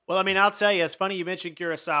 Well, I mean, I'll tell you, it's funny you mentioned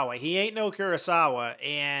Kurosawa. He ain't no Kurosawa,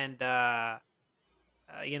 and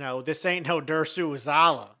this ain't no Dersu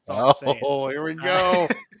Uzala. Oh, here we go.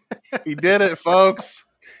 He did it, folks.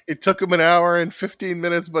 It took him an hour and 15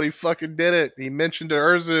 minutes, but he fucking did it. He mentioned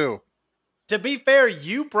Urzu. To be fair,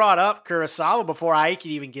 you brought up Kurosawa before I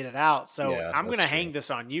could even get it out, so Yeah, I'm that's gonna true. hang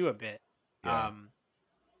this on you a bit. Yeah.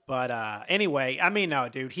 But anyway, I mean, no,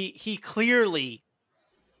 dude, he clearly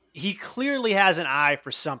has an eye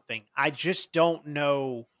for something. I just don't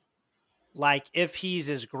know, like, if he's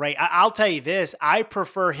as great. I'll tell you this: I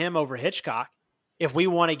prefer him over Hitchcock. If we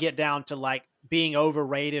want to get down to like being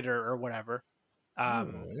overrated or whatever,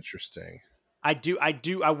 Interesting. I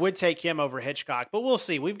would take him over Hitchcock, but we'll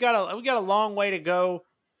see. We've got a long way to go.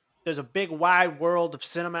 There's a big wide world of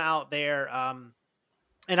cinema out there.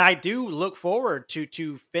 And I do look forward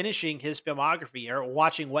to finishing his filmography or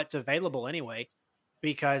watching what's available anyway,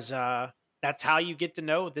 because that's how you get to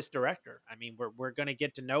know this director. I mean, we're going to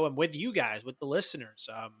get to know him with you guys, with the listeners.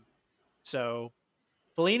 So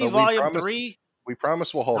Fellini But Volume 3. We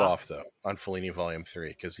promise we'll hold Huh? off though on Fellini Volume 3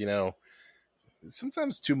 because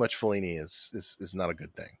sometimes too much Fellini is not a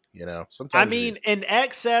good thing. Sometimes I mean, in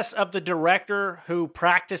excess of the director who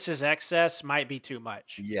practices excess might be too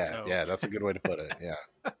much. yeah, that's a good way to put it. Yeah.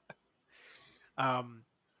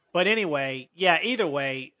 But anyway, yeah, either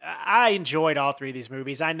way, I enjoyed all three of these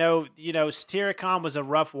movies. I know, Satyricon was a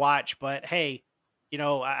rough watch, but hey,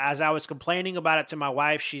 as I was complaining about it to my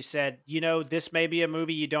wife, she said, this may be a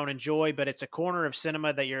movie you don't enjoy, but it's a corner of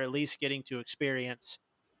cinema that you're at least getting to experience,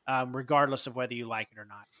 regardless of whether you like it or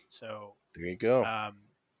not. So There you go.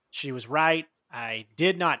 she was right. I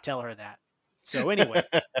did not tell her that. So anyway,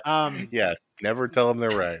 Yeah, never tell them they're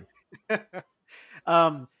right.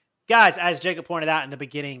 Guys, as Jacob pointed out in the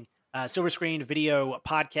beginning, Silver Screen Video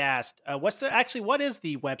Podcast. What is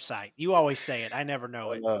the website? You always say it. I never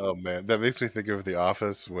know it. Oh man, that makes me think of The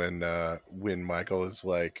Office when Michael is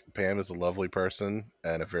like, Pam is a lovely person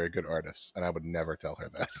and a very good artist, and I would never tell her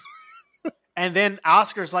that. And then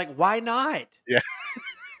Oscar's like, why not? Yeah.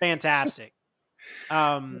 Fantastic.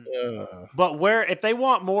 But if they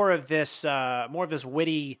want more of this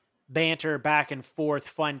witty banter back and forth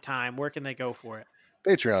fun time, where can they go for it?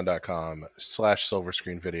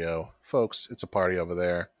 Patreon.com/silverscreenvideo. Folks, it's a party over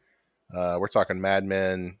there. We're talking Mad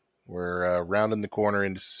Men. We're rounding the corner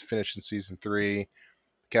into finishing season 3.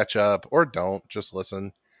 Catch up or don't, just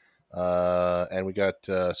listen. And we got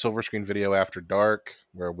Silver Screen Video After Dark,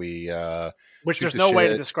 where we which there's no way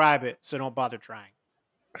to describe it, so don't bother trying.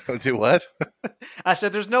 Do what? I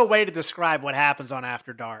said there's no way to describe what happens on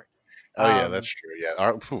After Dark. Oh yeah, that's true. Yeah,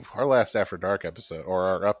 our last After Dark episode, or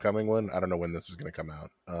our upcoming one, I don't know when this is going to come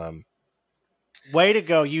out. Way to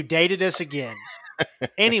go. You dated us again.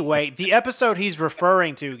 Anyway, the episode he's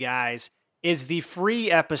referring to, guys, is the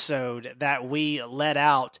free episode that we let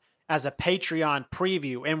out as a Patreon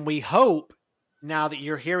preview. And we hope, now that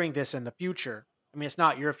you're hearing this in the future, I mean, it's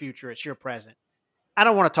not your future, it's your present. I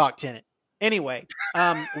don't want to talk Tenet. Anyway,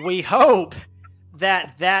 we hope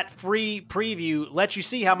that free preview lets you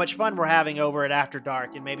see how much fun we're having over at After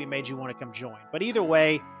Dark and maybe made you want to come join. But either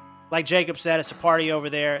way, like Jacob said, it's a party over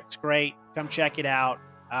there. It's great. Come check it out.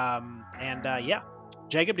 Yeah.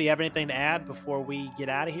 Jacob, do you have anything to add before we get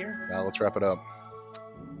out of here? Now let's wrap it up.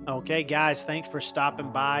 Okay, guys, thanks for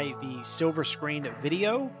stopping by the Silver Screen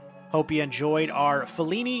Video. Hope you enjoyed our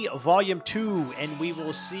Fellini Volume 2, and we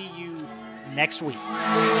will see you next week.